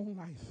place in our own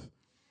life.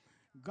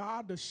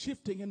 God, the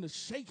shifting and the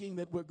shaking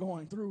that we're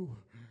going through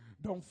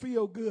don't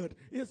feel good.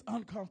 It's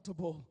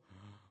uncomfortable.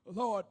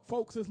 Lord,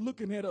 folks is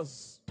looking at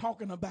us,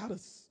 talking about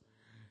us.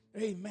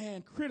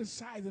 Amen.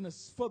 Criticizing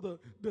us for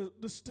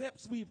the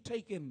steps we've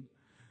taken,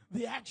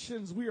 the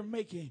actions we're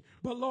making.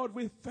 But Lord,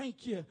 we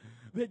thank you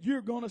that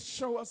you're going to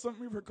show us a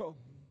miracle.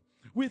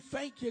 We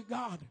thank you,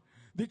 God,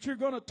 that you're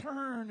going to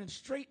turn and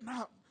straighten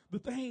out the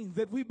things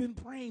that we've been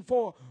praying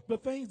for, the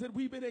things that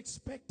we've been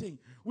expecting.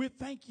 We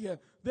thank you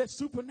that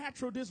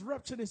supernatural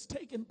disruption is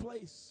taking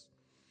place.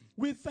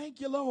 We thank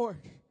you, Lord.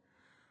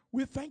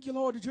 We thank you,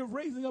 Lord, that you're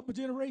raising up a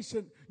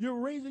generation. You're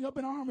raising up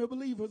an army of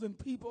believers and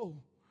people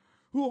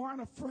who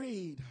aren't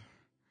afraid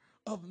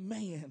of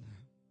man.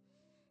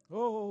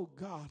 Oh,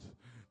 God,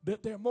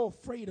 that they're more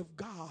afraid of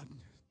God.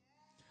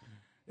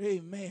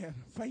 Amen.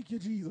 Thank you,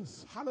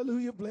 Jesus.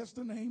 Hallelujah. Bless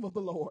the name of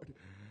the Lord.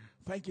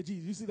 Thank you,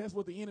 Jesus. You see, that's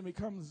what the enemy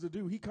comes to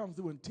do. He comes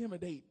to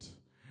intimidate.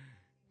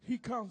 He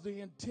comes to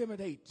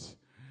intimidate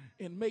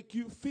and make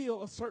you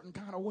feel a certain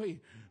kind of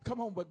way. Come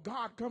on, but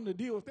God come to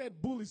deal with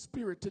that bully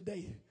spirit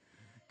today.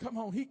 Come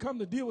on, he come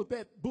to deal with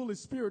that bully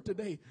spirit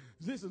today.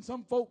 Listen,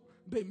 some folk,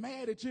 they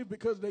mad at you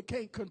because they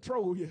can't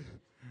control you.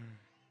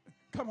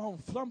 Come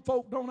on, some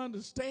folk don't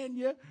understand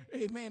you.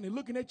 Amen. They're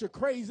looking at you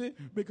crazy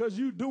because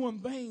you're doing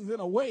things in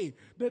a way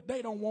that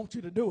they don't want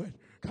you to do it.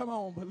 Come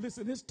on, but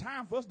listen, it's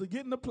time for us to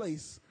get in a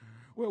place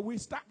where we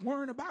stop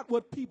worrying about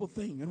what people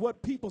think and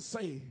what people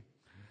say.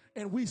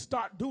 And we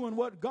start doing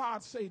what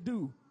God say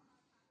do.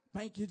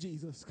 Thank you,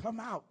 Jesus. Come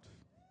out.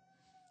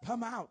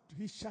 Come out.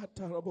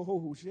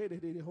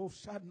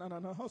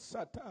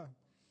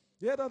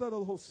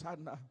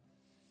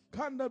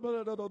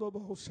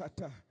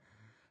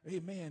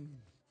 Amen.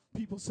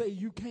 People say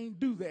you can't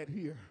do that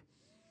here.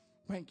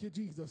 Thank you,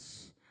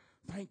 Jesus.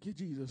 Thank you,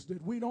 Jesus.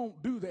 That we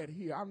don't do that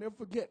here. I'll never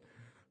forget.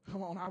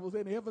 Come on, I was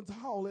in Evans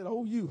Hall at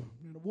OU,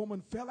 and a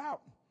woman fell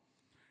out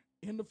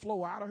in the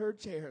floor out of her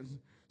chair and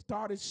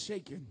started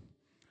shaking.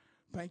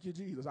 Thank you,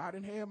 Jesus. I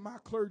didn't have my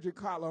clergy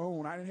collar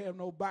on. I didn't have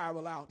no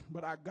Bible out,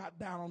 but I got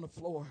down on the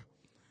floor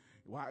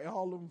while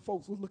all them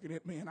folks was looking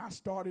at me, and I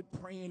started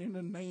praying in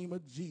the name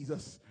of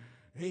Jesus.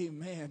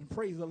 Amen.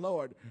 Praise the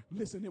Lord.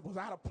 Listen, it was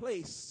out of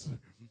place.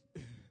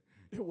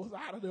 It was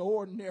out of the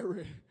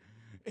ordinary.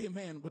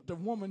 Amen. But the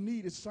woman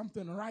needed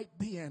something right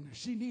then.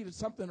 She needed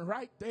something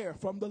right there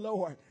from the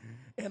Lord.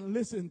 And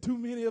listen, too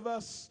many of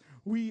us,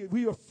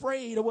 we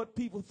afraid of what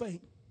people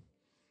think.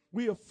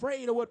 We're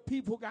afraid of what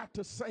people got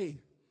to say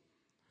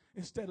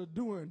instead of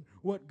doing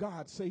what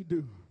God say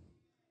do.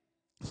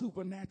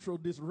 Supernatural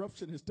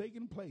disruption is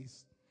taking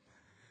place.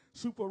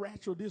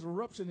 Supernatural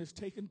disruption is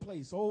taking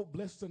place. Oh,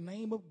 bless the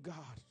name of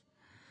God.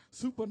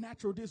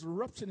 Supernatural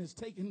disruption is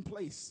taking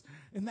place.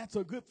 And that's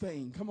a good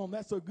thing. Come on,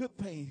 that's a good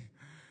thing.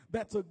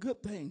 That's a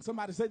good thing.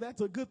 Somebody say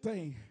that's a good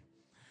thing.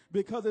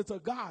 Because it's a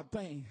God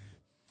thing.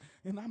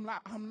 And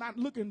I'm not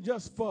looking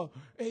just for,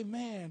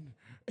 amen,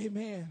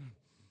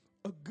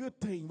 a good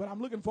thing, but I'm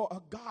looking for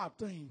a God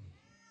thing.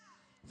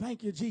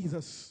 Thank you,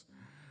 Jesus.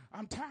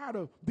 I'm tired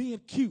of being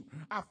cute.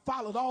 I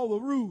followed all the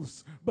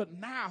rules, but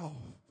now,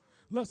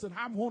 listen,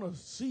 I want to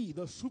see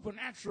the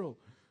supernatural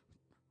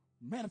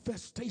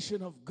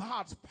manifestation of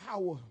God's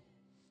power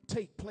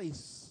take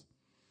place.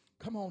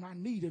 Come on, I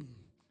need him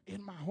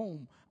in my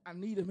home. I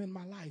need him in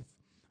my life.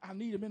 I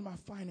need him in my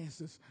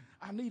finances.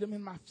 I need him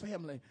in my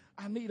family.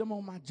 I need him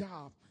on my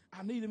job.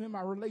 I need him in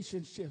my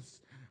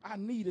relationships. I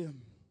need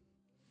him.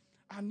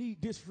 I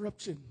need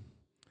disruption.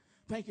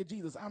 Thank you,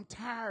 Jesus. I'm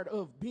tired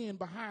of being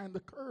behind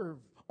the curve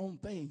on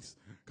things.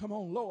 Come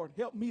on, Lord,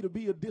 help me to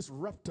be a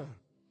disruptor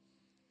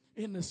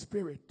in the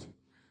spirit.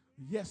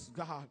 Yes,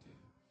 God.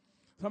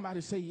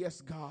 Somebody say,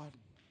 yes, God.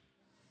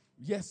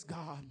 Yes,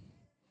 God.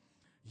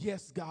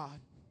 Yes, God.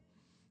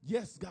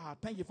 Yes, God.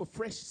 Thank you for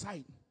fresh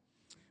sight.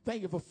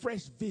 Thank you for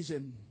fresh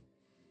vision.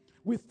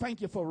 We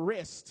thank you for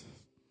rest.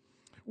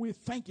 We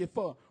thank you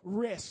for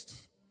rest.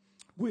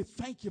 We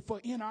thank you for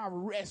in our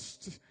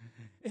rest.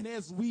 And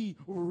as we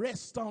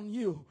rest on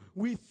you,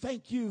 we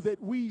thank you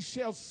that we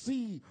shall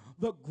see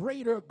the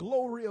greater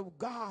glory of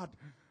God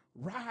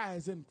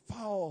rise and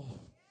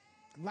fall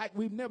like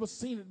we've never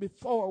seen it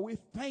before. We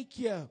thank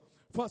you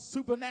for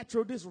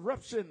supernatural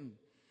disruption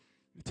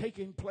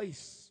taking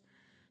place.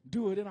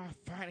 Do it in our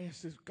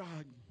finances,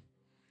 God.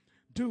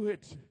 Do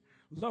it,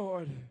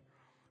 Lord.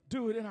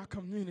 Do it in our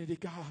community,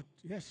 God.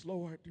 Yes,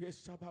 Lord.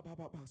 Yes,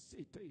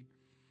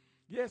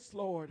 yes,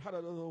 Lord.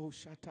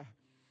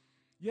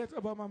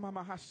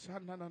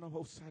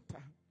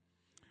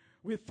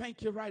 We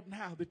thank you right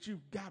now that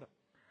you've got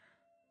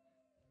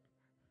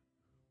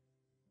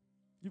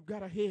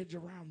a hedge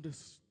around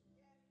us.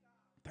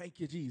 Thank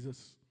you,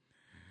 Jesus.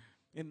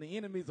 And the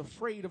enemy's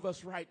afraid of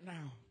us right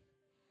now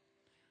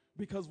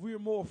because we're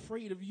more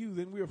afraid of you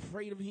than we're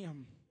afraid of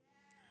him.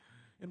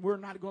 And we're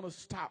not going to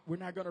stop. We're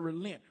not going to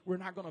relent. We're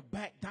not going to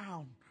back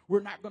down.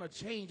 We're not going to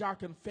change our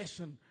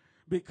confession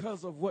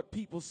because of what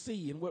people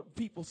see and what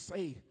people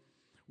say.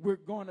 We're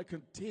going to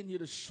continue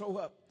to show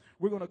up.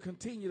 We're going to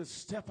continue to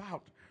step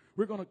out.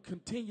 We're going to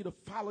continue to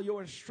follow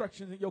your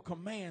instructions and your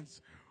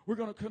commands. We're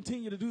going to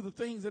continue to do the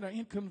things that are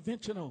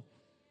unconventional,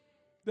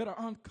 that are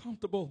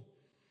uncomfortable,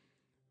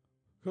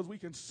 because we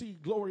can see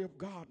glory of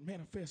God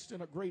manifest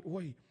in a great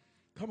way.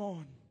 Come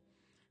on.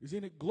 Is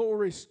any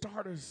glory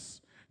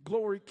starters,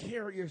 glory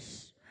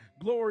carriers,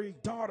 glory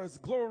daughters,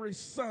 glory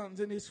sons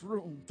in this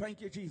room?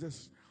 Thank you,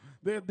 Jesus.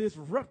 There are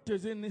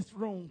disruptors in this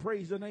room.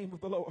 Praise the name of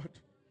the Lord.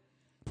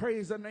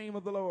 Praise the name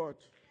of the Lord.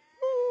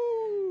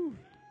 Woo.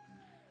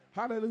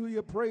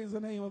 Hallelujah. Praise the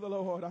name of the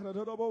Lord.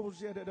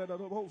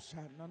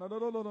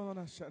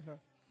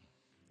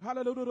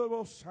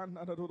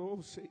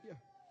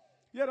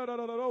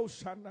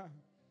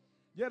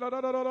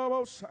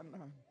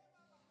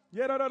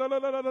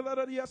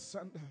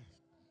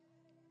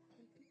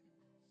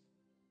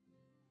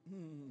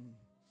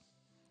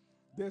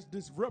 There's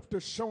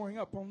disruptors showing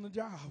up on the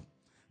job.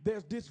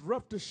 There's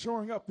disruptors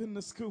showing up in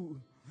the school.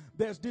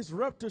 There's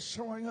disruptors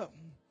showing up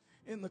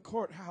in the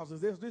courthouses.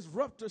 There's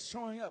disruptors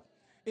showing up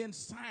in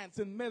science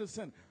and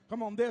medicine.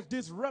 Come on, there's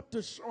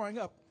disruptors showing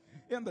up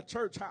in the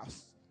church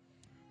house.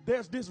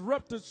 There's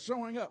disruptors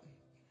showing up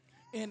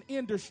in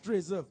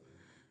industries of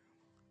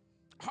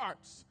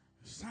arts,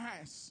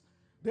 science.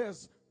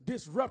 There's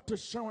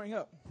disruptors showing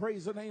up.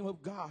 Praise the name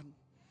of God.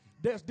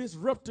 There's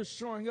disruptors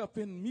showing up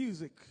in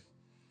music.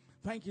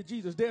 Thank you,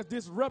 Jesus. There's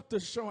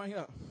disruptors showing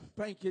up.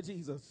 Thank you,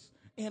 Jesus.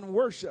 In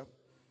worship.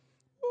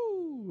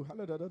 Ooh.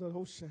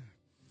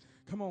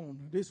 Come on.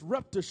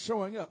 Disruptors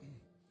showing up.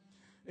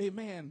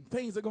 Amen.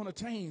 Things are going to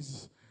change.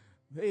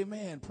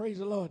 Amen. Praise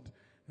the Lord.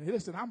 Hey,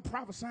 listen, I'm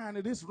prophesying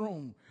to this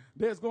room.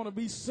 There's going to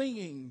be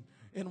singing.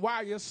 And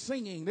while you're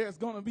singing, there's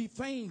going to be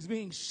things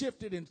being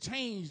shifted and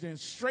changed and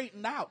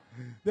straightened out.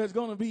 There's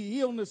going to be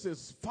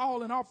illnesses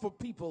falling off of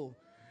people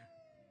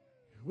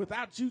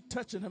without you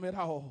touching them at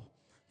all.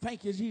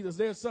 Thank you, Jesus.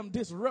 There's some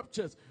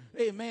disruptors,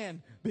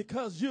 amen,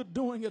 because you're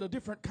doing it a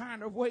different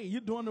kind of way.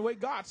 You're doing the way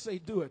God say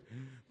do it.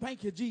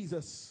 Thank you,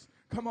 Jesus.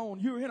 Come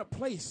on, you're in a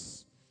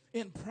place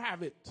in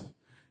private,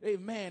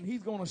 amen.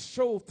 He's going to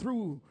show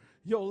through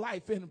your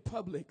life in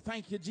public.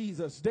 Thank you,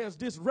 Jesus. There's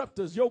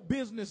disruptors. Your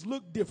business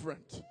look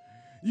different.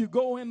 You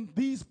go in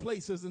these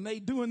places and they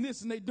doing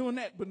this and they doing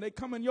that, but they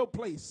come in your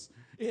place.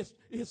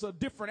 It's a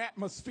different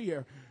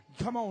atmosphere.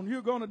 Come on,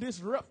 you're going to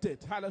disrupt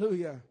it.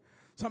 Hallelujah.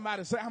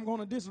 Somebody say, I'm going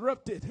to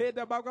disrupt it.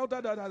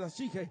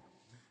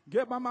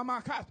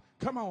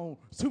 Come on.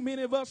 Too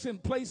many of us in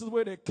places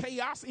where there's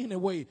chaos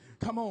anyway.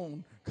 Come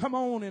on.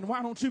 And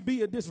why don't you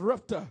be a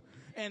disruptor?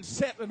 and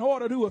set in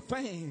order to do a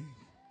thing.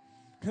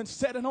 Can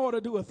set in order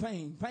to do a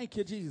thing. Thank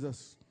you,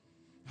 Jesus.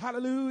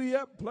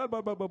 Hallelujah.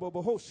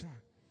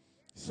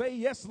 Say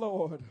yes,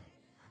 Lord.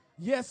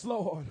 Yes,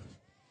 Lord.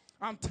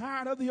 I'm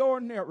tired of the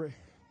ordinary.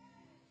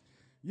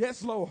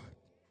 Yes, Lord.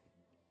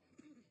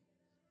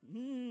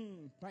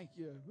 Thank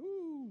you.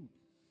 Ooh.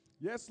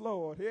 Yes,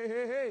 Lord. Hey,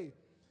 hey, hey.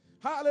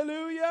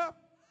 Hallelujah.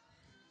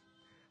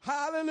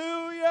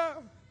 Hallelujah.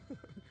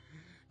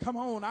 Come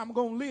on, I'm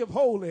going to live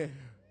holy.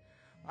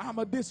 I'm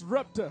a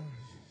disruptor.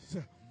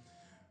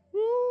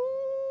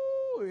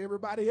 Ooh,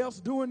 everybody else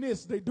doing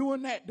this, they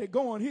doing that, they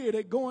going here,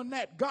 they going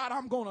that. God,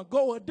 I'm going to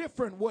go a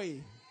different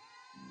way.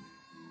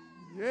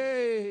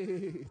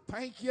 Yay.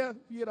 Thank you.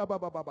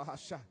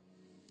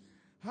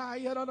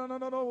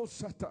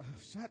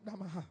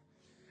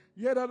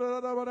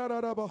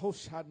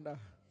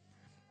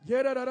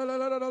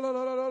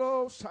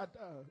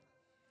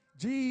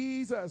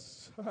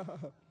 Jesus,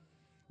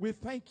 we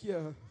thank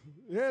you.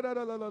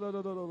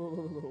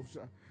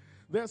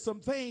 There's some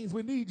things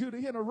we need you to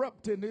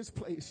interrupt in this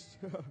place.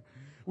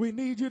 We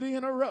need you to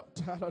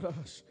interrupt.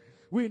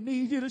 We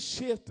need you to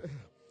shift.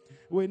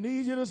 We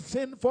need you to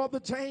send forth the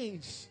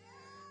change.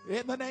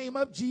 In the name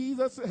of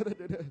Jesus,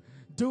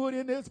 do it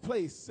in this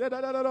place.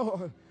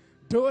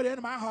 Do it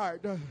in my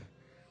heart.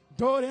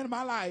 Do it in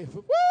my life.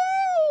 Woo!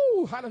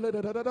 Come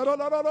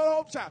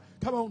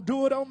on,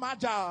 do it on my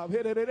job.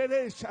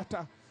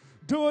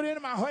 Do it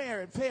in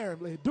my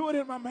family. Do it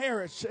in my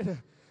marriage.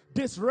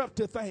 Disrupt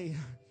the thing.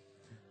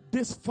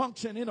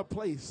 Dysfunction in a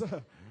place.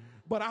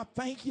 But I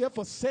thank you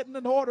for setting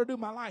an order to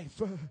my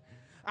life.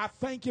 I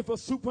thank you for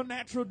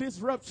supernatural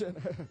disruption.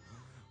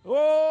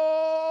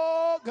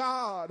 Oh,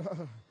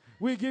 God,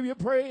 we give you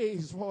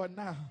praise for it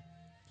now.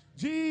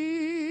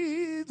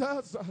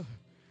 Jesus,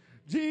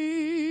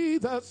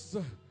 Jesus.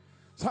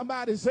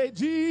 Somebody say,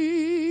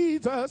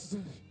 Jesus,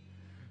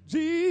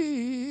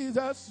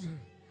 Jesus,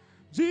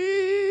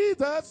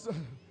 Jesus.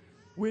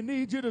 We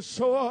need you to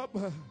show up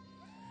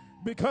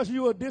because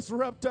you're a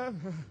disruptor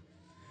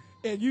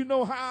and you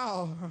know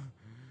how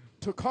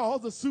to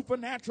cause the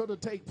supernatural to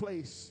take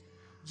place.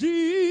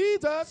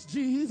 Jesus,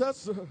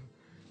 Jesus.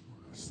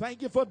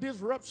 Thank you for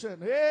disruption.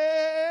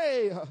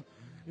 Hey,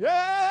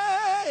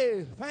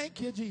 yay.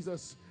 Thank you,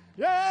 Jesus.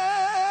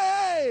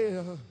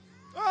 Yay.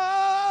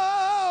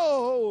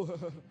 Oh,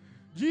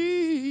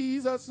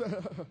 Jesus,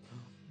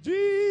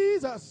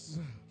 Jesus,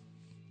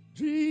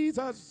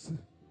 Jesus.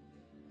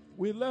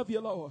 We love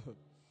you, Lord.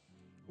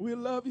 We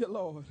love you,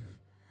 Lord.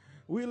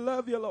 We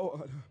love you,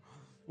 Lord.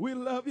 We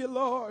love you,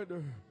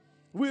 Lord.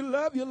 We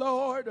love you,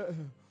 Lord.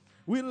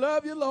 We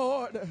love you,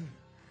 Lord.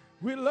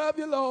 We love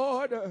you,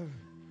 Lord.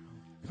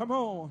 Come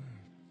on.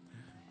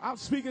 I'm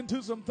speaking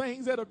to some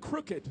things that are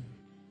crooked.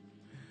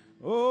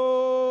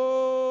 Oh,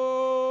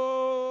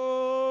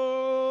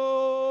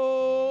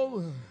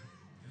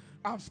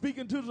 I'm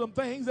speaking to some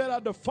things that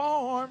are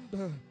deformed.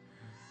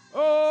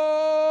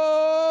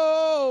 Oh,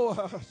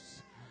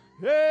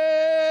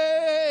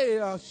 hey,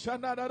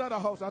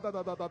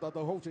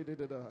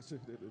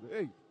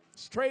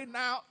 straighten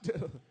out,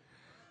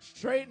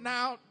 straighten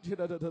out,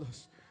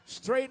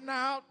 straighten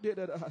out.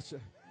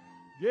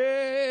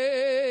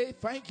 Yay,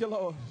 thank you,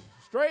 Lord.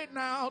 Straighten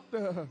out,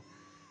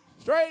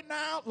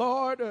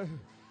 Lord.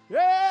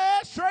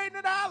 Yeah, straighten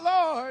it out,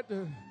 Lord.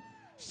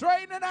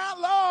 Straighten it out,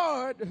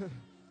 Lord.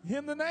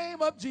 In the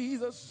name of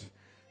Jesus.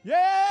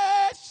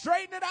 Yeah,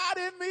 straighten it out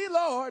in me,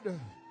 Lord.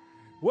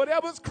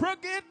 Whatever's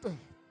crooked,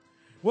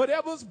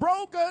 whatever's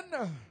broken,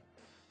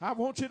 I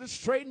want you to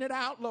straighten it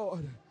out,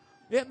 Lord.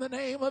 In the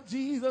name of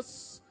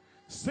Jesus.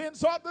 Send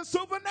forth the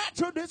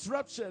supernatural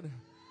disruption.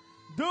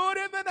 Do it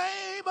in the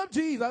name of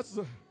Jesus.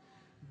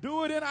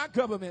 Do it in our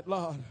government,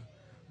 Lord.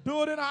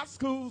 Do it in our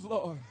schools,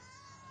 Lord.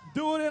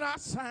 Do it in our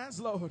science,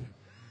 Lord.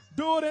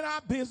 Do it in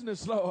our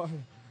business, Lord.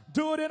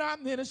 Do it in our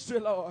ministry,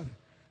 Lord.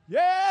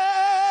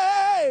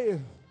 Yay!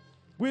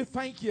 We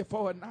thank you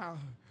for it now.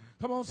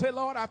 Come on, say,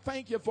 Lord, I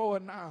thank you for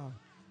it now.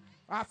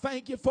 I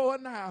thank you for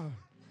it now.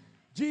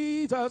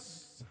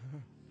 Jesus,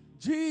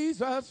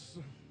 Jesus,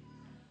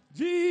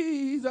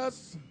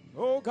 Jesus.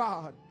 Oh,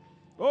 God.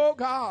 Oh,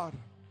 God.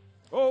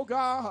 Oh,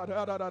 God.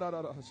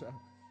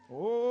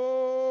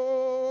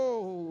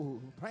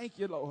 Oh, thank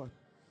you, Lord.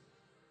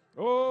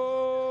 Oh,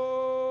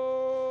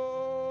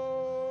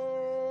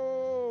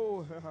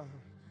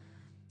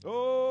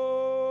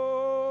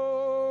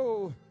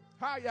 oh,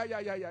 hi,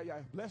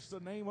 yeah. Bless the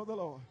name of the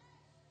Lord.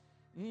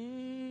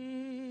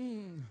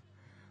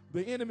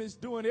 The enemy's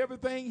doing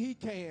everything he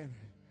can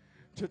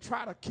to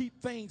try to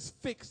keep things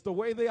fixed the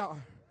way they are.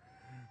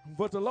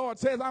 But the Lord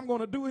says, I'm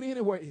going to do it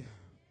anyway.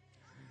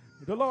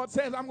 The Lord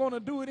says, I'm going to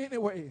do it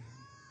anyway.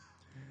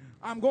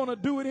 I'm going to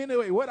do it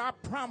anyway. What I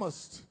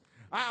promised,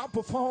 I'll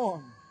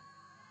perform.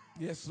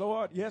 Yes,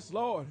 Lord. Yes,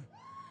 Lord.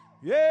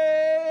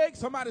 Yeah.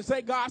 Somebody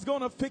say, God's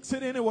going to fix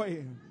it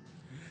anyway.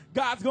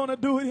 God's going to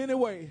do it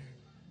anyway.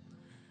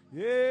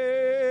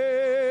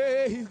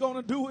 Yeah. He's going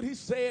to do what he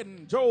said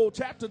in Joel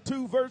chapter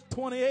 2, verse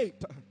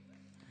 28.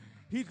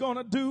 He's going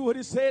to do what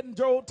he said in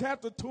Joel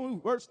chapter 2,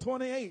 verse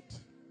 28.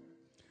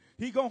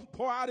 He going to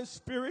pour out his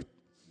spirit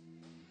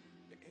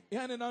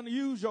in an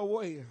unusual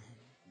way.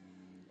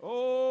 Oh,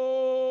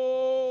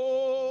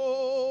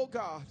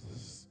 God.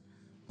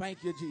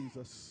 Thank you,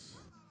 Jesus.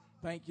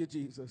 Thank you,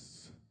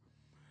 Jesus.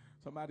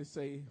 Somebody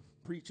say,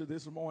 preacher,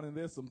 this morning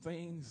there's some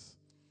things,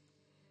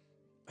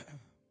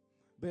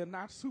 they're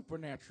not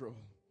supernatural,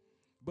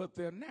 but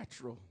they're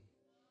natural.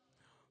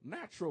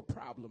 Natural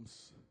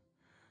problems,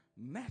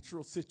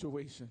 natural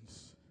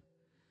situations,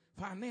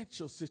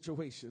 financial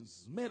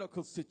situations,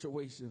 medical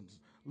situations,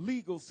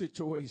 legal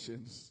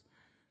situations.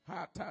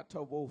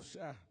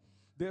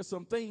 There's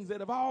some things that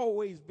have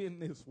always been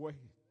this way.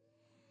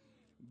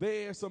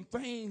 There's some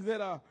things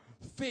that are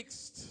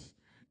fixed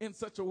in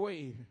such a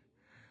way.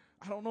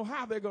 I don't know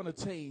how they're going to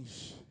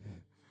change.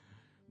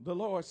 The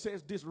Lord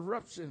says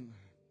disruption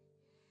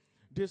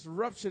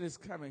is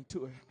coming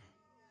to it.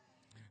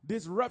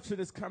 Disruption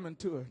is coming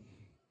to it.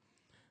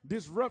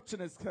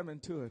 Disruption is coming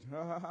to it.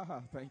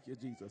 Thank you,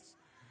 Jesus.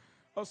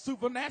 A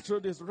supernatural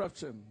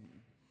disruption.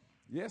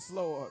 Yes,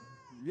 Lord.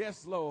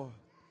 Yes, Lord.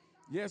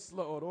 Yes,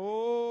 Lord.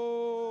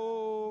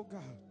 Oh,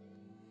 God.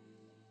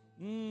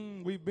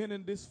 We've been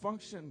in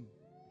dysfunction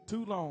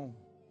too long.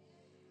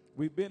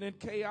 We've been in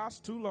chaos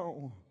too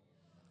long.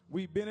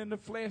 We've been in the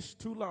flesh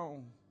too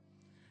long.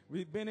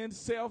 We've been in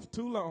self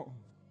too long.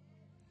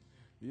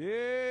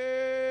 Yay!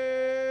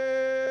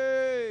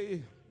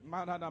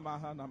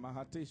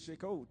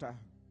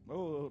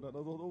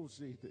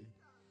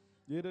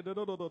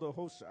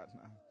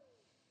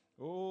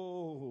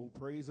 Oh,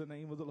 praise the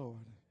name of the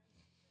Lord.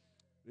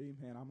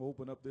 Amen. I'm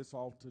open up this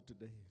altar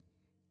today.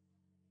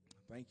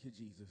 Thank you,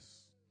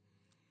 Jesus.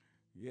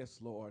 Yes,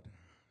 Lord.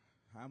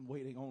 I'm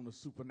waiting on the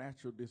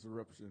supernatural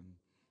disruption.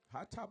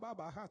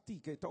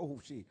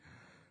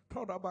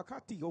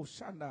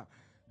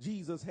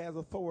 Jesus has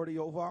authority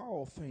over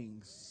all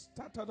things.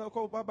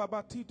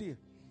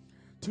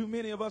 Too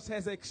many of us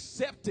has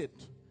accepted.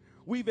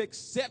 We've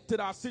accepted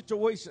our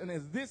situation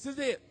as this is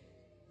it.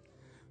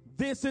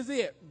 This is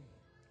it.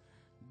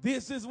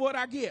 This is what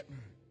I get.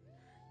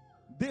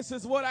 This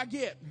is what I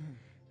get.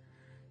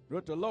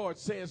 But the Lord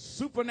says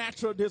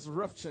supernatural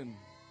disruption.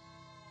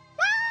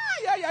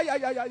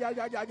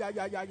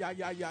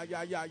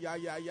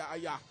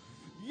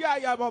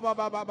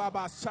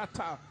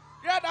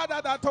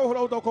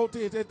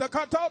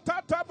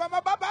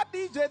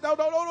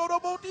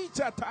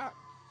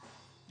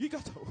 You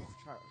got to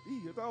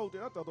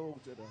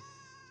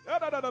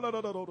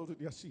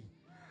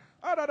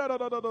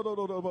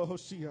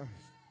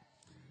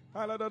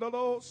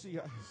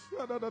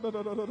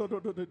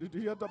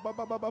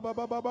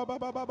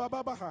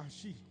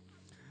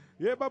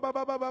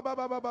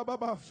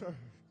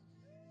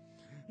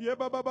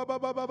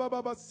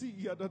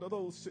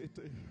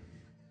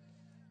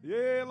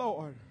yeah,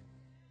 Lord.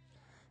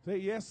 Say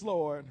yes,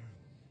 Lord.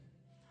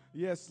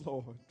 Yes,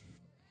 Lord.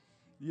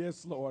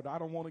 Yes, Lord. I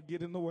don't want to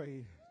get in the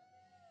way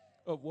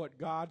of what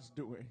God's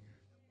doing.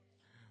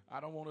 I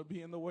don't want to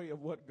be in the way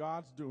of what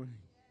God's doing.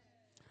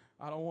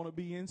 I don't want to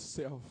be in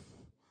self.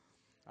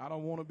 I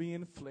don't want to be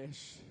in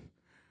flesh.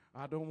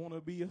 I don't want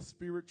to be a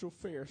spiritual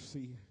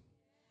Pharisee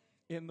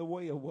in the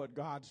way of what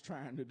God's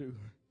trying to do.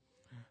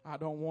 I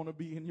don't want to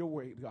be in your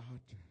way, God.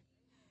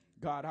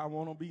 God, I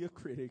want to be a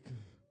critic.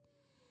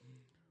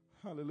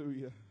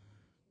 Hallelujah.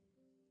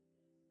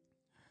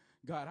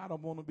 God, I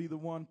don't want to be the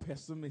one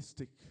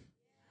pessimistic.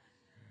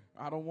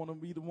 I don't want to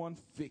be the one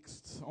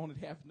fixed on it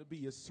having to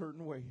be a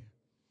certain way.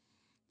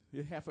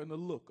 It having to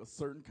look a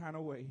certain kind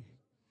of way.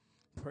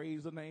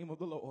 Praise the name of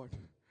the Lord.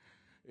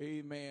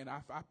 Amen.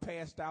 I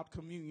passed out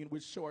communion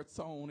with shorts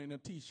on and a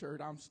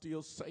t-shirt. I'm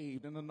still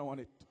saved and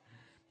anointed.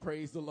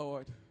 Praise the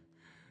Lord.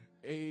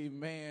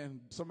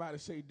 Amen. Somebody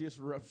say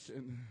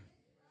disruption.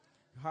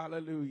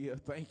 Hallelujah.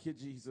 Thank you,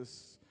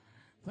 Jesus.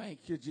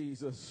 Thank you,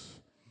 Jesus.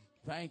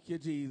 Thank you,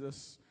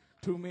 Jesus.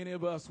 Too many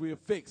of us, we're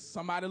fixed.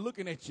 Somebody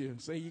looking at you,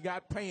 say you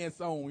got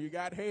pants on, you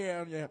got hair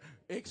on your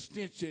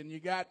extension, you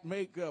got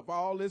makeup,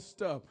 all this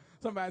stuff.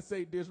 Somebody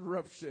say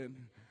disruption.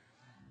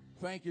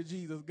 Thank you,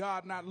 Jesus.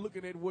 God not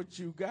looking at what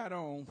you got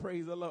on.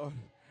 Praise the Lord.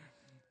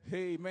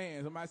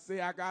 Amen. Somebody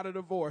say, I got a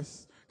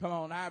divorce. Come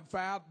on, I've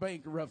filed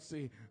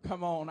bankruptcy.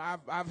 Come on,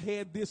 I've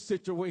had this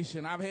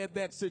situation. I've had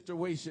that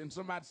situation.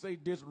 Somebody say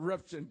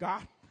disruption.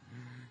 God,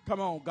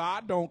 come on,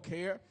 God don't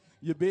care.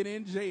 You've been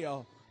in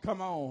jail.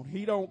 Come on,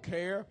 he don't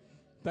care.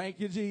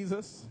 Thank you,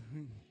 Jesus.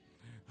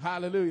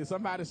 Hallelujah.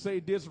 Somebody say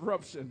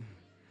disruption.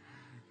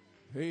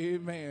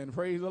 Amen.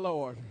 Praise the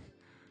Lord.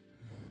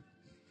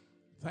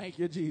 Thank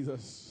you,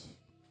 Jesus.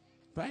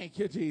 Thank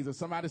you, Jesus.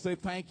 Somebody say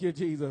thank you,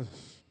 Jesus.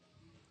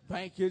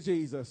 Thank you,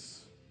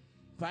 Jesus.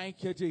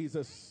 Thank you,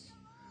 Jesus.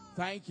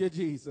 Thank you,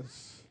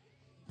 Jesus.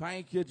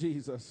 Thank you,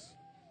 Jesus.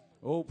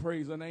 Oh,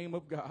 praise the name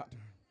of God.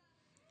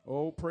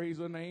 Oh, praise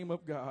the name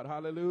of God.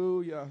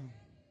 Hallelujah.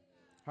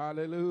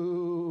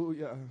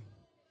 Hallelujah.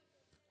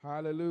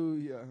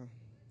 Hallelujah.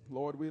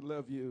 Lord, we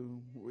love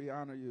you. We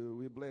honor you.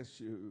 We bless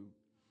you.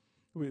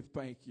 We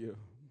thank you.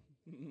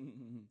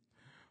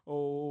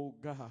 Oh,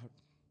 God.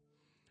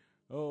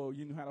 Oh,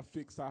 you know how to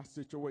fix our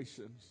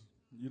situations.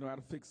 You know how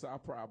to fix our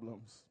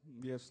problems.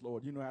 Yes,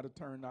 Lord. You know how to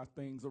turn our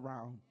things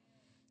around.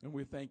 And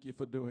we thank you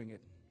for doing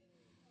it.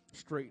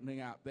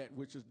 Straightening out that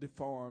which is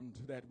deformed,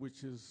 that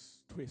which is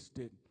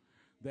twisted,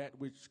 that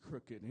which is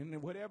crooked.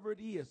 And whatever it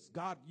is,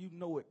 God, you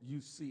know it.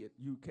 You see it.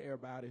 You care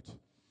about it.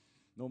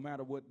 No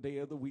matter what day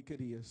of the week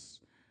it is.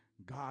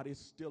 God, it's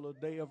still a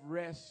day of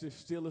rest. It's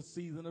still a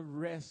season of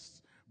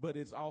rest. But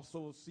it's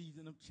also a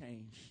season of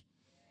change.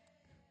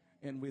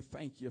 And we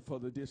thank you for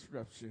the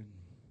disruption.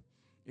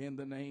 In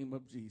the name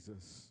of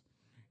Jesus.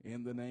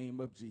 In the name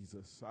of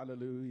Jesus.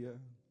 Hallelujah.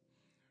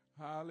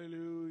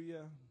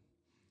 Hallelujah.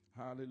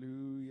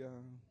 Hallelujah.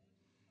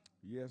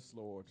 Yes,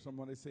 Lord.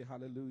 Somebody say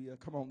hallelujah.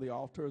 Come on, the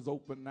altar is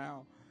open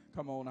now.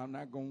 Come on, I'm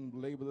not going to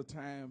labor the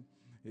time.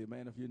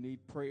 Amen. If you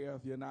need prayer,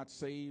 if you're not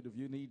saved, if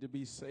you need to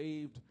be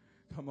saved,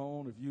 come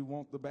on. If you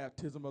want the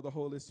baptism of the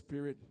Holy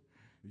Spirit,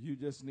 if you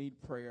just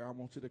need prayer, I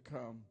want you to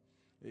come.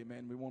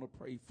 Amen. We want to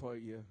pray for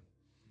you.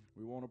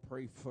 We want to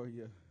pray for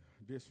you.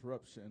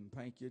 Disruption.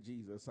 Thank you,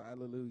 Jesus.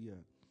 Hallelujah.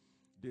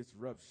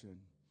 Disruption.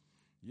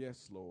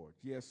 Yes, Lord.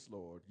 Yes,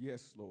 Lord.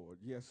 Yes, Lord.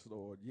 Yes,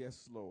 Lord.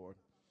 Yes, Lord.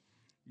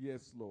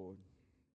 Yes, Lord.